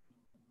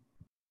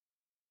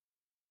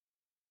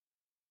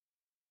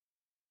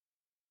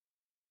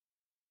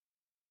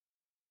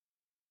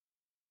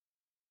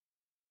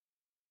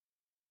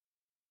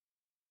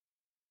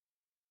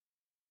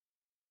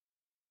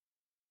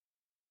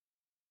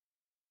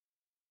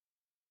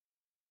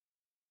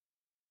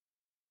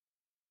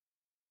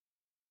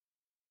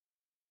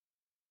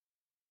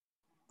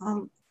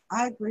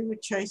 I agree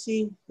with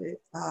Tracy.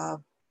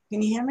 Can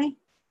you hear me?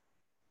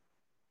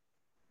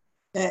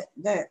 That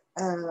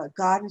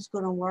God is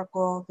going to work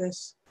all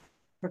this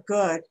for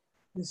good.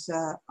 Because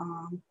a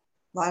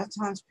lot of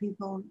times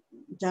people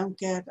don't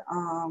get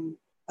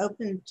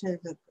open to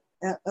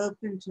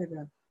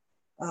the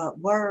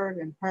word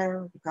and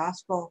prayer, the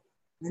gospel,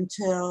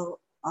 until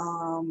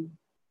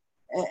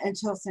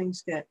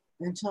things get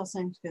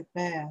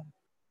bad.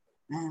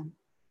 And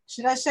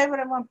should I say what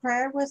I want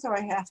prayer with, or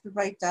I have to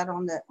write that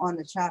on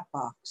the chat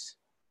box,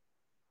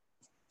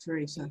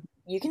 Teresa?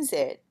 You can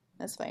say it.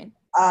 That's fine.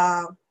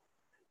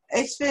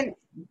 It's been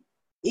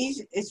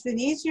easy. It's been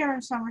easier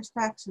in some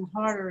respects and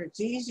harder.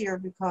 It's easier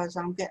because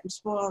I'm getting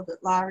spoiled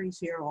that Larry's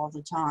here all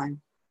the time.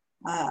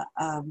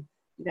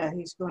 You know,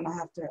 he's going to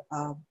have to.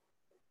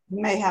 He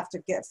may have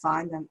to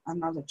find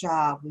another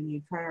job. We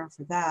need prayer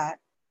for that,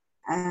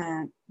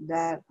 and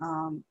that.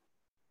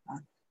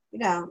 You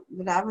know,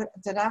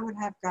 that I would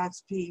have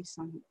God's peace,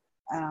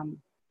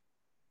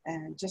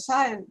 and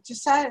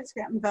Josiah's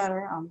getting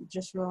better. I'm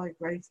just really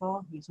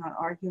grateful. He's not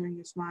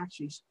arguing as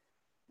much.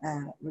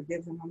 We're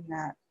giving him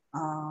that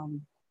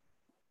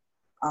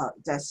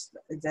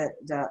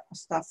the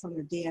stuff from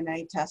the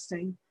DNA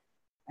testing,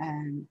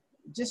 and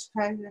just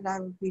pray that I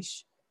would be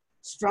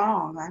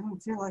strong. I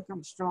don't feel like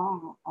I'm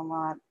strong a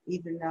lot,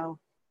 even though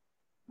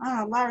I don't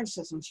know. Larry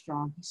says I'm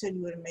strong. He said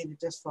you would have made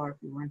it this far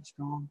if you weren't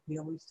strong. He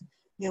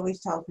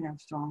always tells me I'm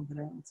strong, but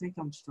I don't think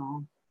I'm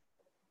strong.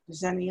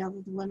 Does any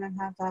other women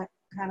have that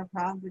kind of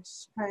problem?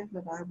 Just pray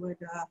that I would,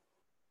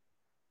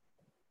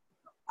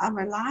 I'm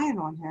relying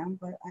on him,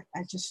 but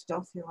I just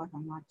still feel like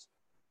I'm not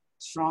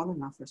strong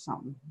enough or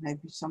something.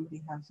 Maybe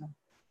somebody has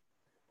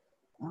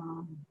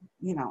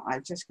you know, I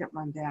just get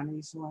run down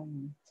easily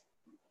and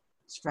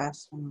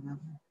stressed and whatever.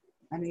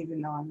 And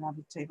even though I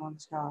meditate on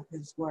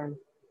his word.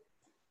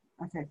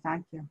 Okay,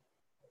 thank you.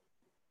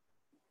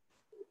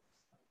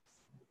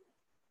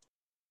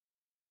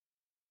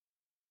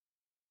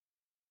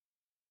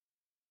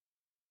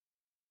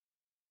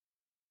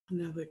 I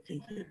never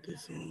can get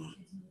this on.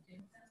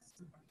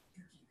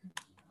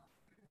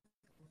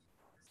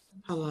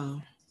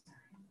 Hello.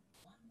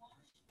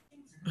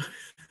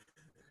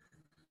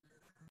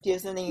 Do you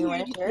have something you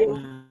want to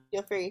share?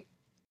 Feel free.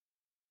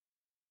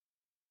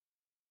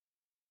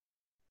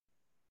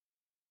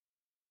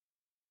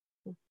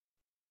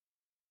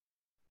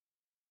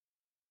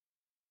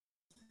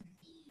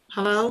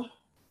 Hello.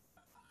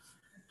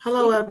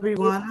 Hello,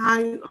 everyone.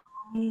 Hi,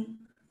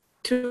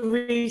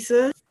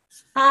 Teresa.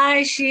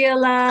 Hi,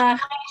 Sheila.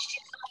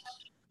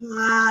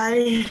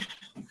 Hi.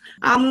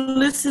 I'm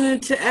listening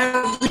to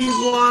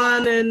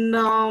everyone, and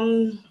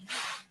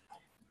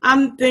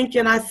I'm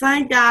thinking I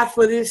thank God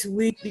for this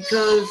week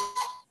because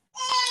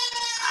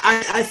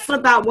I thought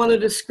about one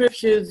of the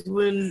scriptures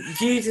when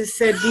Jesus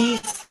said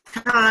these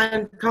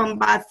times come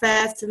by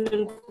fasting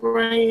and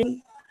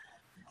praying.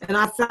 And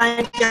I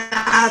thank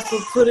God for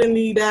putting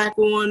me back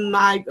on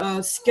my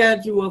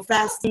schedule of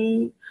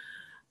fasting,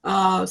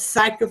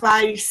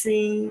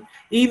 sacrificing.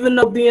 Even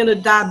though being a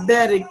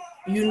diabetic,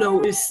 you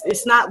know,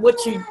 it's not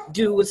what you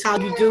do, it's how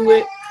you do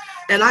it.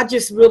 And I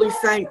just really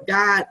thank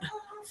God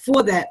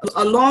for that,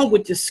 along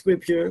with the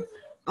scripture.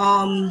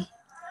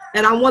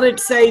 And I wanted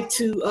to say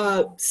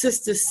to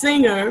Sister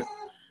Singer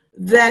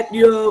that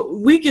your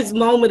weakest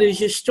moment is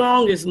your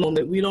strongest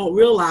moment. We don't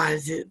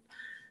realize it.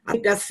 I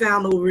think that's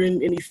found over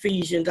in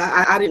Ephesians.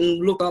 I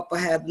didn't look up, I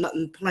have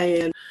nothing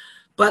planned.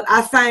 But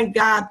I thank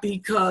God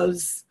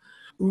because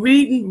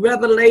reading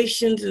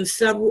Revelations and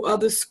several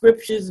other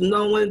scriptures,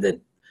 knowing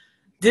that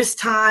this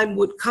time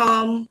would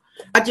come,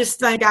 I just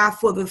thank God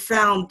for the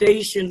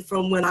foundation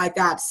from when I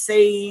got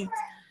saved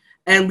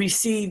and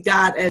received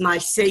God as my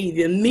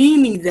Savior,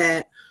 meaning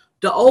that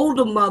the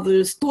older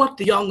mothers taught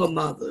the younger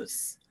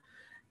mothers.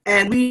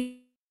 And we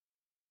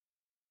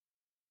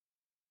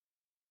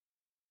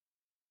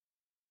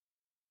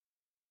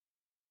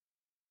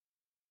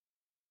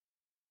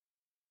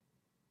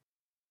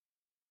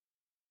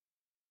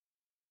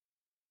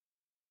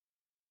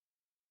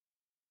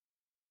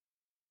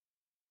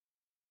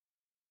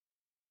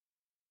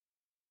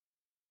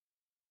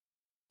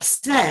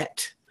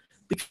upset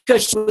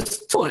because she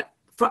was taught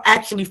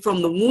actually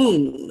from the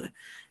womb.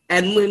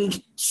 And when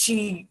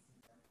she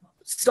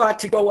started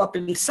to grow up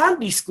in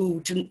Sunday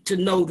school to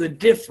know the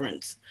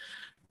difference.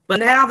 But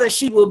now that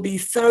she will be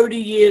 30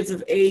 years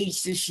of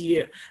age this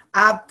year,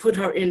 I put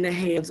her in the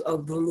hands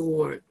of the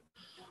Lord.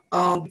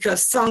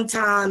 Because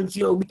sometimes,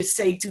 you know, we can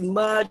say too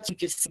much, we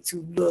can say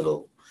too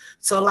little.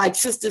 So like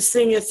Sister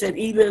Singer said,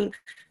 even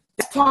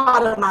that's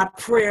part of my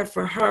prayer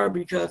for her,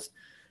 because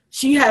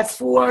she has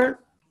 4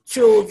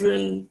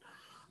 children,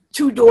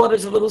 2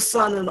 daughters, a little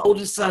son and an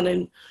older son,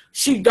 and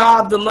she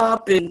gobbled them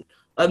up and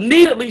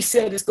immediately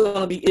said it's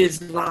going to be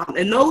Islam.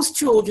 And those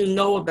children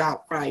know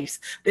about Christ.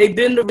 They've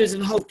been to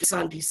Risen Hope to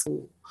Sunday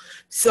school.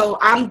 So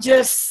I'm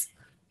just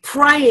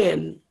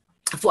praying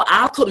for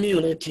our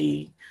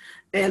community.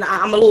 And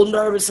I'm a little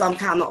nervous, so I'm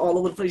kind of all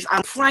over the place.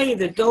 I'm praying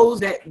that those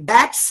that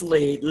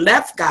backslid,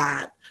 left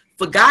God,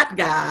 forgot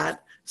God,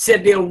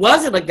 said there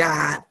wasn't a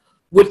God,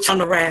 would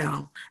turn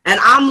around. And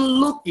I'm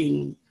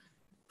looking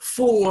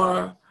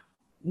for,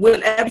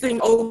 when everything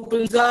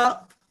opens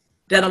up,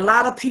 that a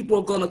lot of people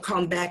are going to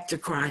come back to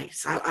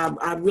Christ.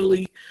 I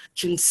really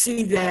can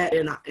see that,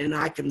 and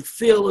I can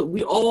feel it.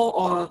 We all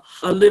are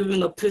a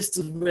living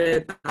epistles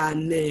read by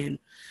men.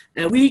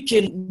 And we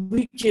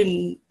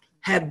can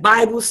have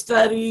Bible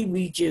study,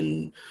 we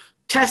can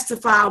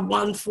testify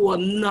one for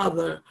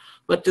another,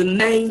 but the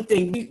main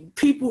thing,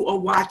 people are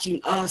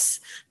watching us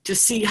to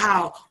see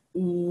how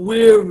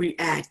we're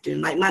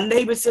reacting. Like my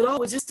neighbor said,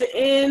 oh, is this the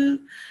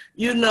end?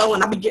 You know,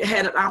 and I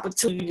had an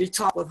opportunity to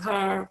talk with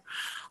her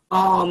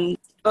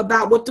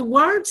about what the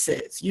word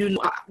says, you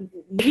know,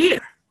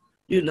 here,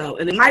 you know,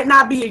 and it might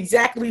not be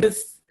exactly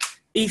the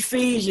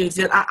Ephesians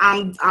that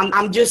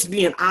I'm just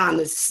being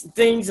honest.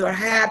 Things are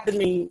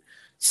happening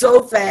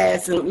so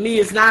fast, and with me,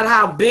 it's not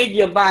how big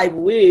your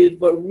Bible is,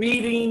 but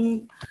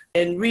reading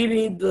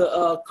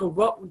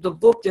the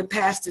book that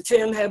Pastor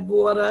Tim had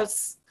brought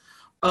us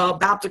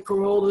about the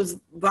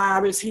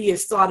coronavirus. He had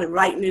started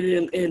writing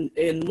it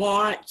in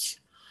March.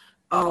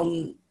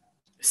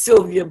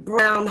 Sylvia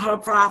Brown, her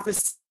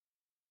prophecy.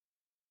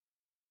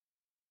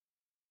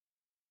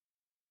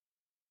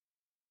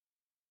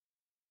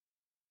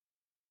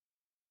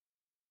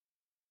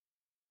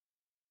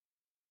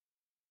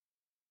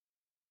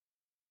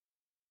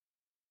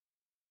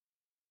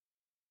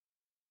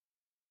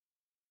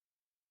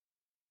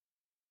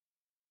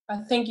 I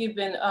think you've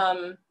been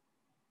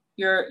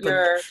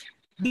you're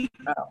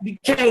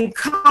became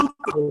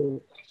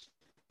comfortable.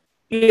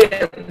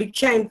 Yeah,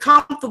 became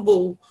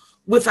comfortable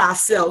with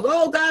ourselves.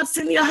 Oh, God,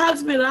 send me a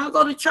husband. I'll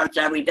go to church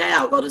every day.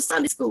 I'll go to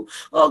Sunday school.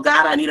 Oh,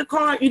 God, I need a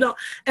car, you know.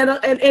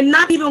 And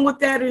not even with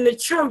that in the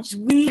church,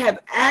 we have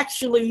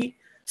actually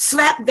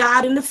slapped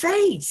God in the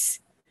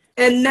face.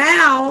 And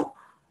now,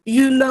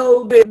 you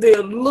know,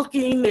 they're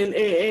looking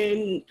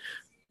and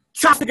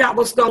trying to figure out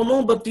what's going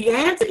on. But the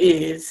answer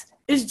is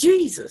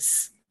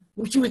Jesus,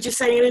 which you were just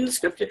saying in the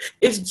scripture.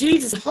 It's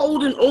Jesus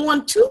holding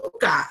on to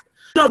God.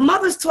 You know,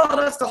 mothers taught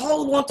us to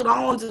hold on to the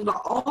horns of the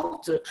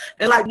altar.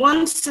 And like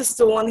one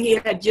sister on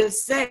here had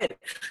just said,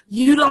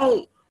 you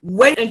don't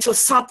wait until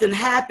something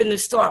happened to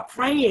start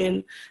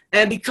praying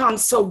and become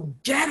so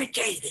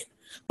dedicated.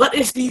 But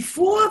it's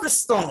before the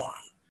storm.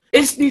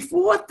 It's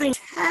before things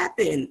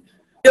happen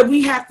that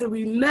we have to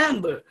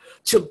remember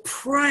to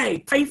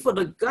pray. Pray for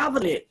the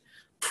government.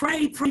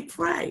 Pray.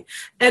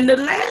 And the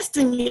last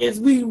thing is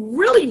we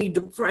really need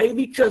to pray,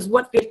 because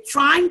what they're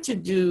trying to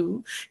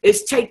do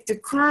is take the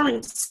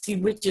currency,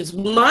 which is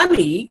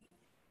money,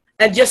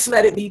 and just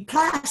let it be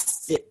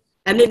plastic.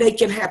 And then they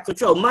can have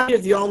control. Money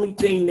is the only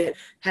thing that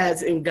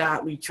has "In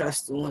God We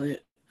Trust" on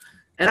it.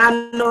 And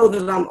I know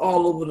that I'm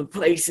all over the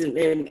place,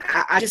 and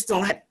I just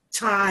don't have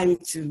time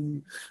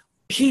to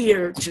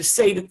hear to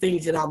say the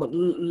things that I would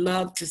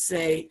love to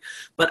say.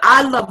 But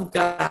I love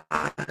God.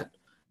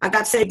 I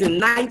got saved in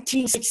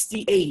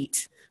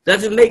 1968.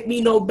 Doesn't make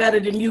me no better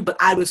than you, but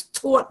I was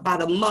taught by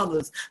the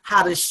mothers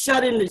how to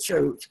shut in the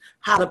church,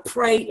 how to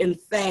pray and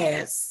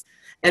fast,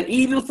 and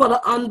even for the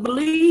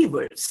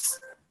unbelievers,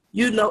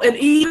 you know, and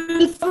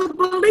even for the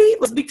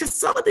believers, because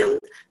some of them,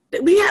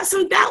 we have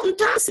some doubting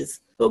Thomases,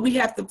 but we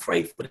have to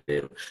pray for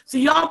them. So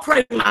y'all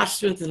pray my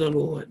strength in the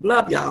Lord.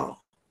 Love y'all.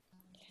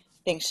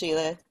 Thanks,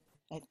 Sheila.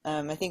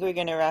 I think we're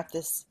going to wrap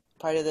this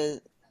part of the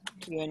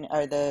Q&A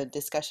or the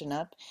discussion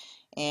up,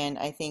 and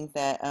I think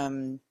that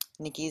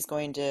Nikki's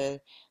going to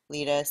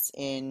lead us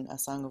in a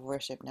song of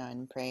worship now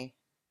and pray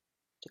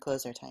to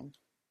close our time.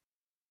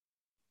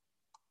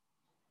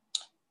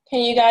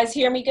 Can you guys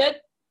hear me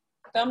good?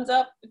 Thumbs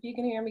up if you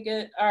can hear me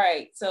good. All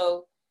right,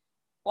 so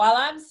while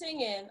I'm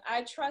singing,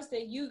 I trust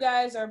that you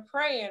guys are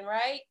praying,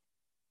 right?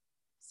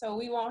 So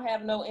we won't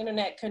have no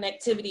internet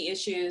connectivity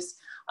issues.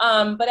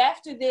 But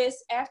after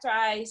this, after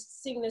I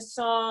sing this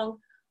song,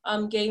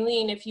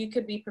 Gayleen, if you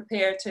could be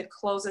prepared to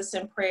close us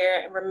in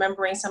prayer and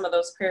remembering some of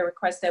those prayer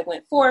requests that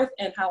went forth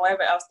and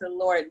however else the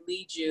Lord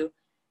leads you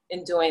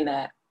in doing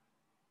that.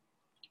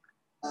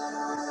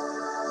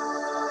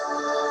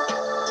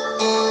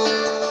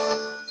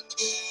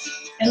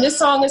 And this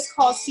song is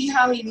called See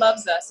How He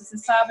Loves Us. It's a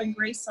Sovereign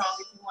Grace song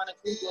if you want to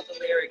Google the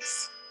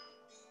lyrics.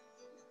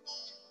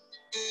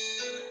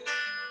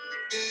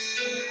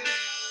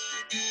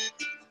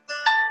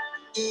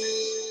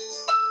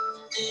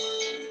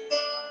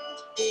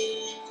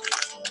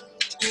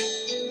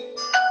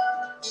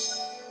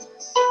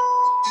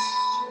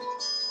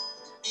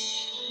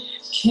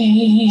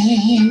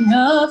 King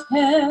of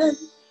heaven,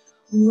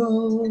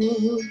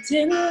 robed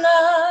in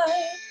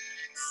light,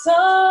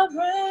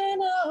 sovereign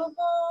of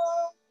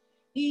all,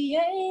 the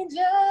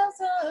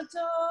angels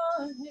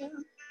adore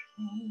him,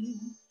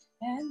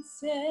 and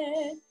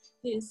set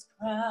his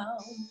crown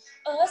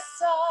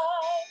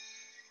aside,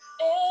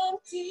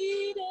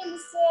 emptied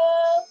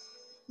himself,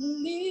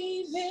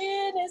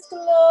 leaving his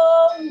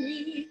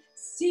glory.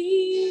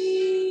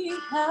 See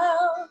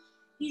how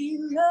he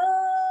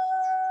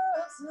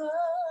loves us.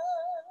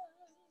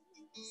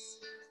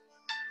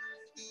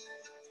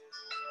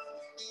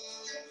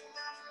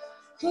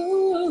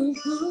 Ooh,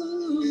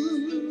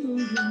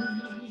 ooh.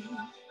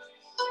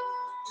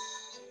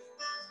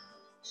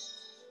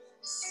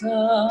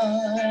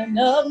 Son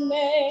of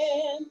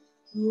man,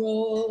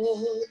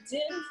 robed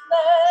in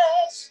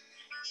flesh,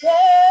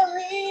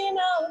 bearing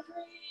our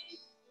grief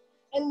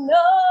and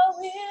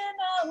knowing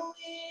our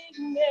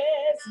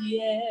weakness,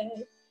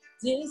 yet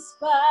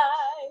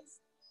despised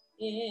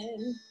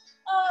in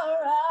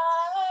our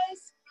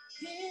eyes,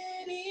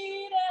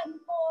 pitied and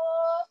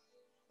poor,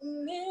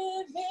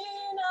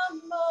 living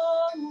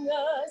among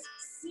us.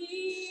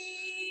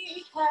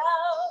 See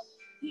how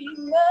he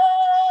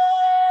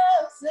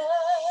loves us,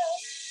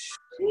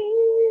 Jesus,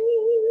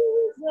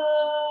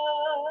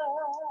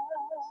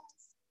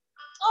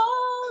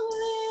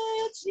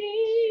 only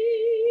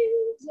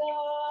Jesus,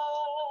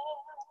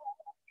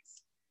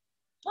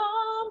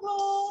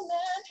 humble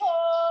and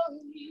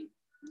holy,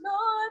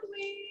 Lord,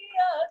 we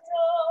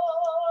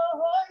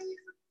adore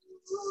you,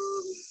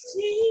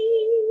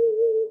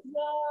 Jesus,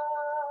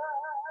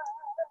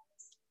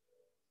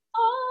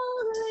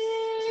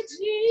 only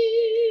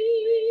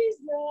Jesus.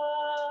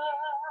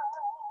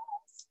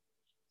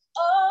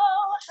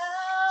 Oh,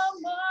 how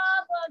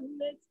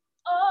marvelous,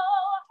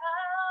 oh,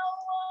 how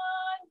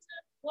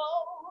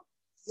wonderful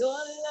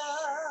your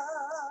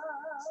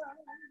love.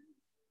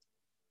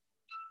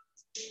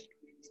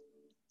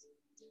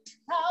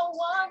 How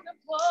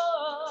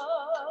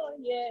wonderful,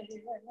 yeah.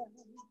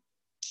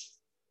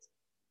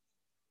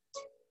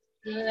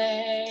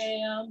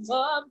 Lamb of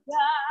God,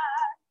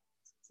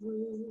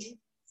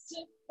 crucified,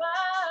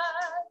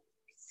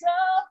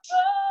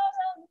 suffered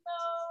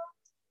alone,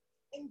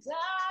 and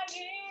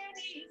dying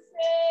he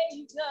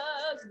saved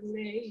us,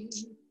 laid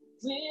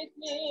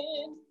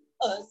within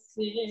a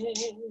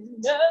sinner's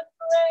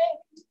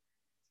grave.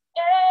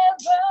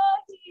 Ever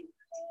he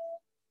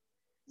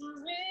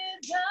lived,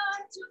 risen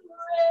to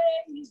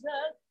raise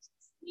us.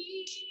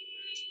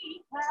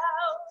 See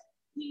how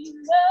he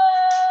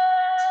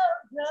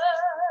loves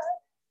us,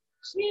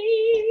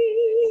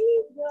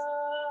 Jesus,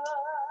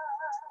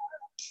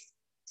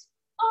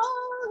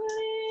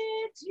 only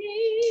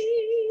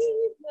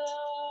Jesus,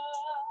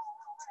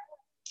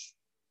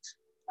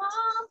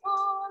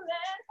 humble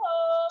and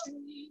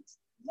holy,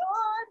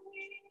 Lord,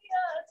 we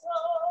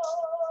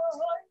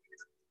adore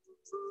you,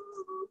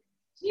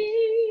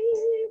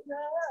 Jesus,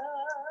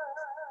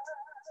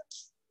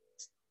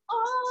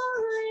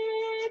 only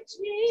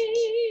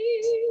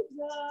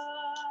Jesus.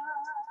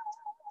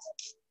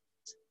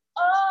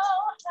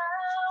 Oh,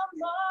 how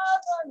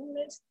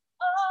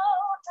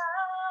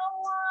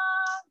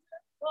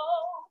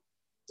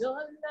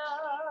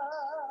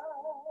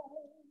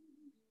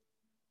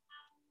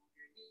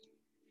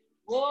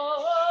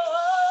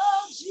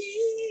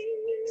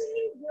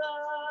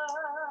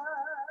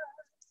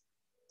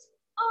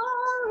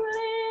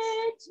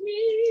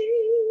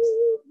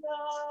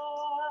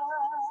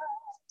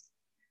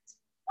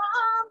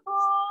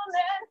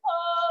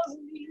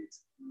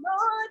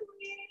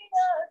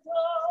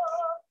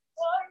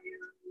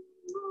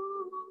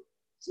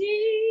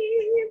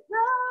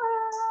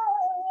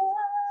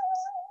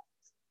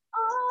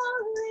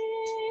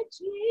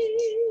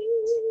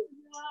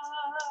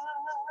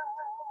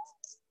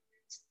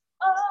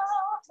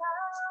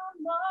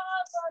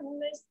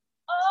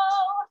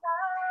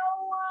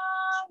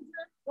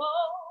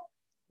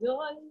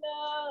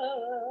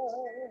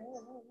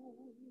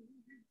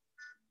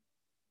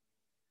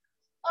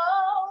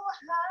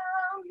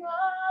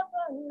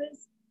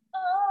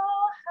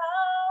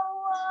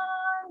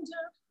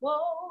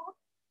for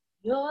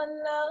your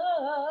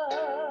love.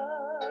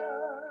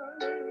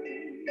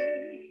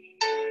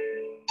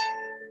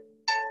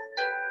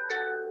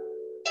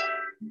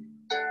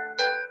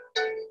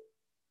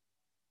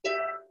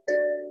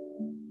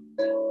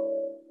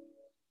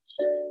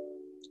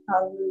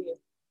 Hallelujah.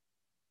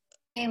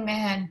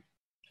 Amen.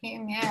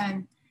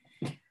 Amen.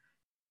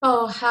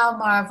 Oh, how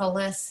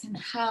marvelous and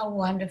how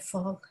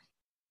wonderful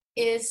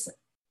is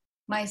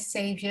my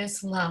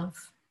Savior's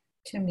love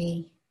to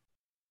me.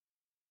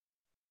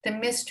 The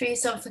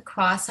mysteries of the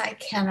cross I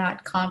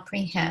cannot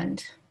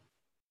comprehend.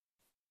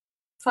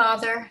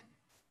 Father,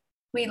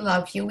 we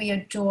love you, we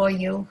adore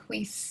you,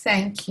 we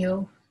thank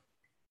you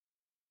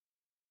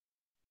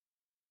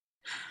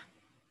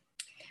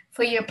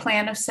for your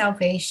plan of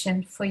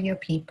salvation for your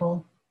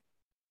people.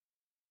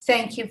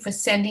 Thank you for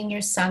sending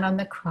your Son on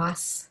the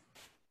cross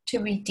to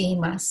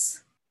redeem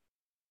us.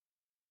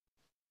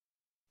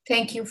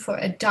 Thank you for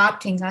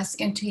adopting us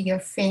into your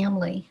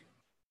family.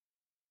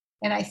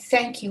 And I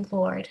thank you,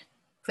 Lord,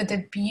 for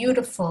the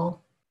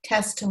beautiful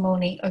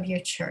testimony of your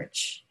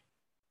church.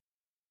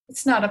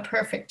 It's not a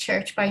perfect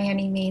church by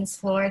any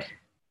means, Lord.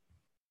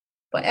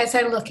 But as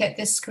I look at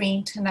this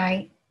screen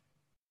tonight,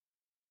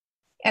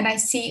 and I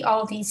see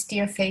all these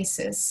dear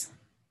faces,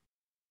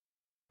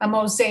 a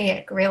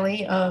mosaic,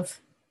 really, of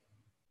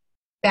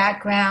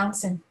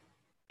backgrounds and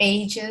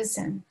ages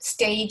and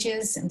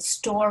stages and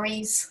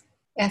stories,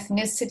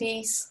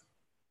 ethnicities.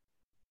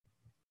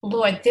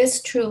 Lord,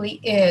 this truly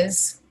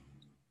is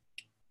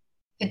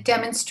a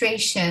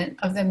demonstration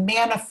of the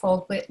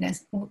manifold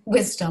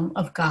wisdom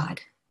of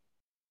God,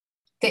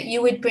 that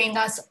you would bring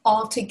us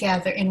all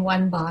together in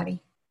one body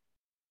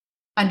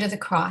under the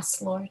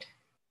cross, Lord,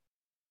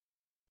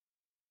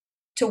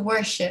 to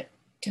worship,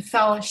 to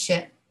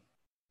fellowship,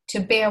 to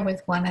bear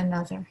with one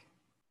another.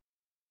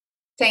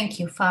 Thank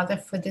you, Father,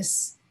 for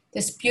this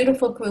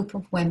beautiful group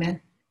of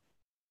women.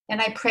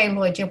 And I pray,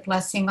 Lord, your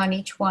blessing on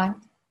each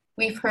one.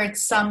 We've heard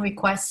some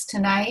requests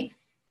tonight.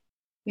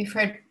 We've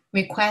heard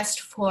requests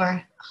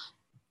for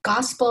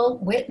gospel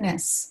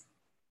witness,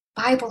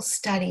 Bible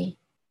study,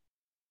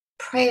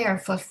 prayer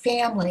for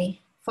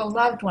family, for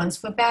loved ones,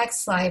 for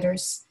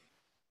backsliders.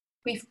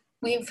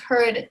 We've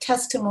heard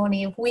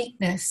testimony of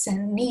weakness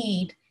and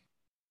need.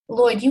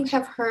 Lord, you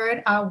have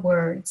heard our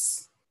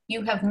words.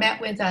 You have met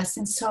with us.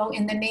 And so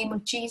in the name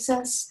of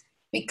Jesus,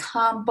 we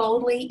come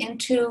boldly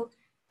into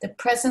the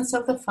presence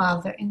of the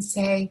Father and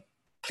say,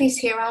 please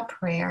hear our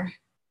prayer.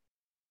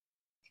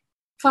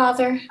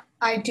 Father,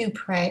 I do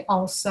pray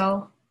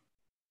also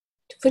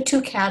for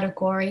two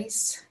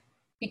categories,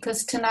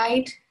 because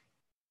tonight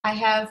I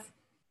have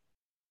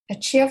a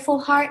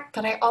cheerful heart,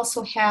 but I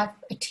also have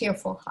a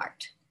tearful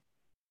heart.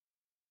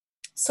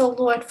 So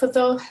Lord, for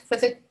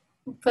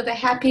the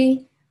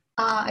happy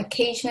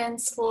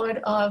occasions,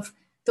 Lord, of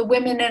the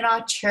women in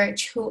our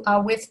church who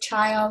are with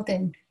child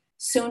and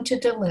soon to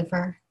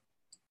deliver,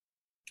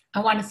 I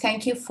want to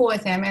thank you for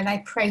them, and I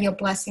pray your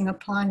blessing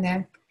upon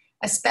them,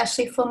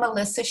 especially for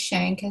Melissa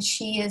Shank, as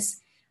she is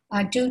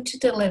due to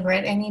deliver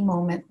at any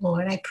moment,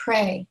 Lord. I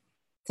pray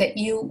that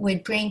you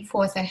would bring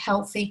forth a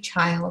healthy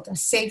child, a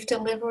safe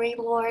delivery,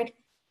 Lord.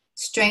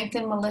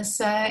 Strengthen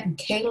Melissa and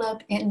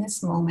Caleb in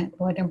this moment,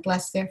 Lord, and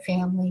bless their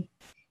family.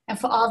 And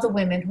for all the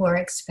women who are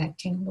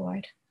expecting,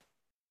 Lord.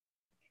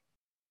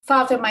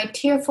 Father, my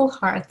tearful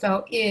heart,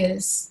 though,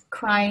 is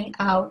crying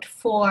out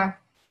for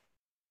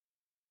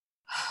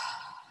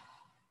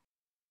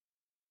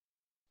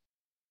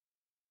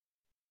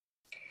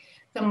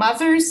the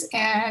mothers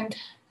and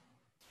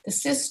the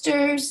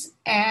sisters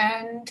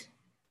and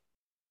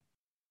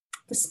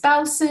the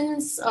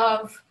spouses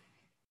of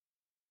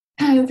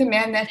the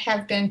men that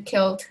have been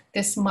killed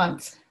this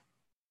month.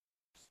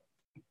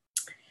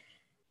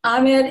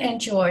 Ahmed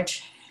and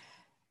George,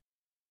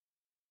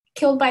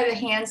 killed by the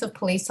hands of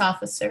police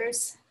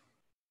officers,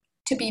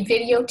 to be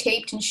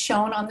videotaped and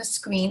shown on the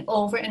screen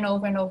over and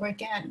over and over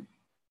again.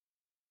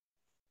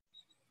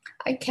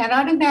 I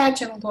cannot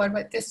imagine, Lord,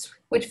 what this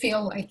would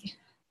feel like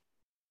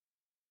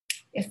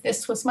if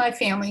this was my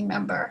family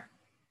member.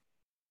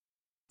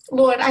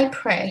 Lord, I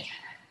pray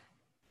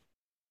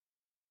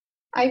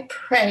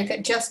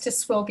that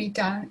justice will be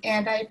done,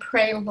 and I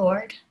pray,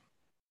 Lord,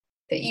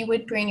 that you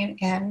would bring an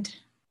end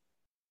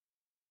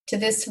to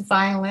this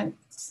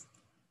violence,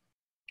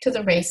 to the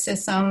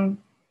racism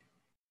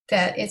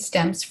that it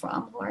stems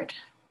from, Lord.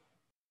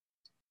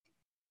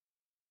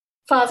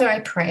 Father, I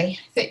pray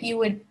that you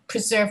would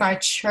preserve our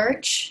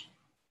church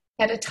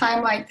at a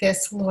time like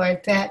this,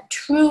 Lord, that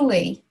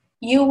truly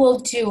you will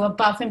do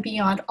above and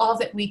beyond all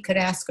that we could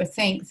ask or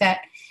think,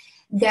 that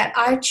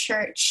our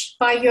church,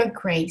 by your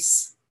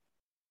grace,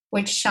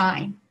 would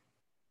shine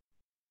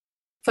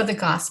for the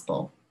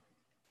gospel,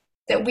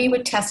 that we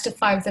would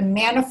testify of the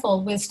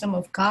manifold wisdom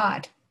of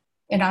God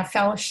in our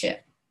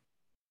fellowship,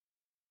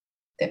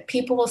 that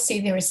people will see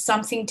there is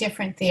something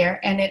different there,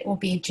 and it will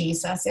be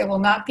Jesus. It will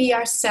not be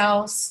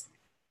ourselves,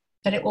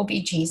 but it will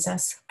be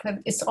Jesus. But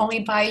it's only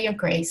by your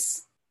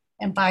grace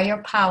and by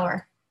your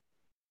power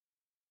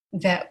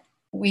that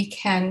we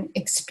can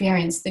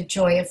experience the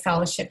joy of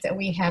fellowship that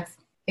we have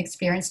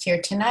experienced here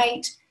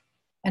tonight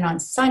and on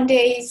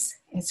Sundays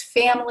as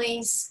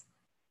families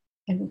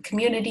and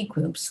community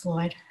groups,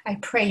 Lord. I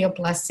pray your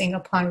blessing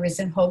upon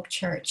Risen Hope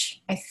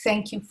Church. I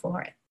thank you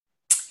for it.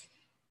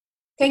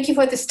 Thank you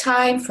for this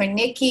time, for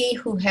Nikki,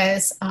 who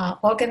has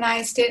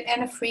organized it,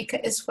 and Afrika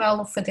as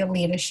well for their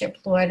leadership,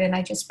 Lord. And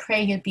I just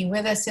pray you'd be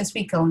with us as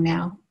we go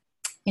now.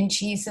 In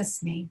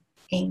Jesus' name,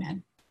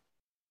 amen.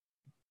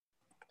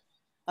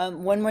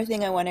 One more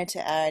thing I wanted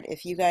to add.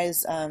 If you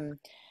guys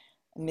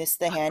missed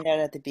the handout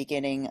at the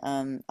beginning,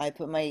 I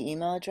put my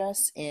email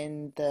address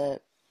in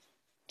the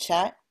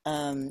chat.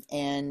 And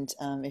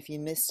if you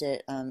missed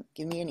it,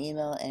 give me an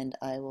email and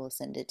I will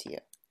send it to you.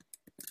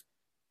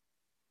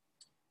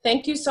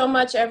 Thank you so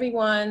much,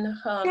 everyone.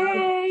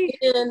 Yay!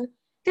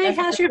 Hey,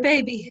 how's your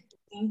baby?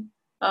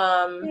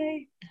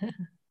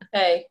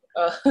 Hey,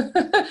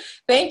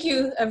 thank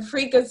you,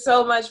 Afrika,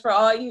 so much for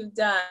all you've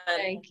done.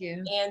 Thank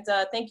you. And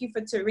thank you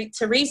for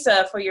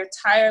Teresa for your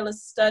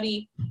tireless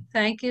study.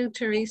 Thank you,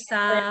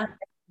 Teresa.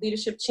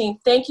 Leadership team.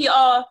 Thank you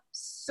all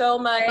so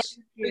much.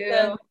 Thank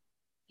you.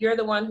 You're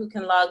the one who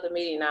can log the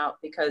meeting out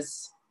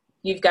because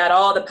you've got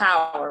all the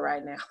power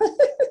right now.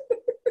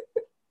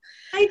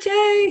 Hi,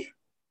 Jay.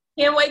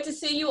 Can't wait to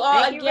see you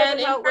all again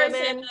in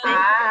person.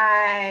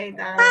 Hi.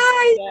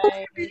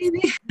 Hi,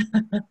 baby.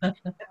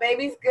 The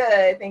baby's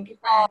good. Thank you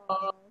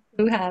for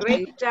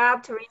Great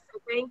job, Teresa.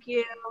 Thank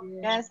you.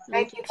 Yes,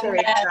 thank you,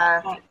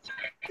 Teresa.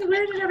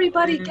 Where did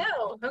everybody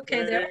go?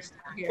 Okay, they're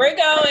here. We're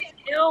going.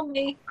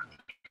 Naomi,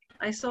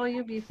 I saw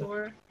you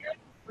before.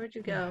 Where'd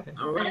you go?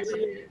 All right.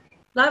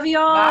 Love you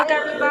all. Bye,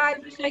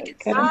 everybody. Wish I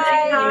could say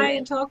hi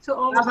and talk to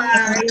all of you.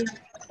 Bye.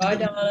 Bye,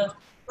 Donna.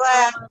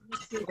 Bye.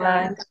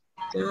 Bye.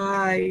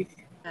 Bye.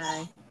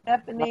 Bye.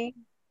 Stephanie.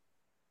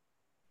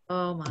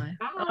 Oh my.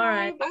 Bye. All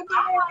right.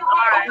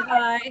 Bye-bye.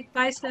 Bye.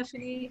 Bye,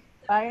 Stephanie.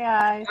 Bye.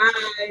 Bye.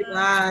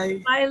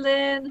 Bye. Bye,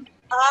 Lynn.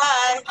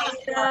 Bye.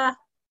 Lisa.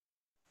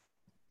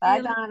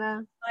 Bye,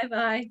 Donna.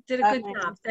 Bye-bye. Did a good Bye. job.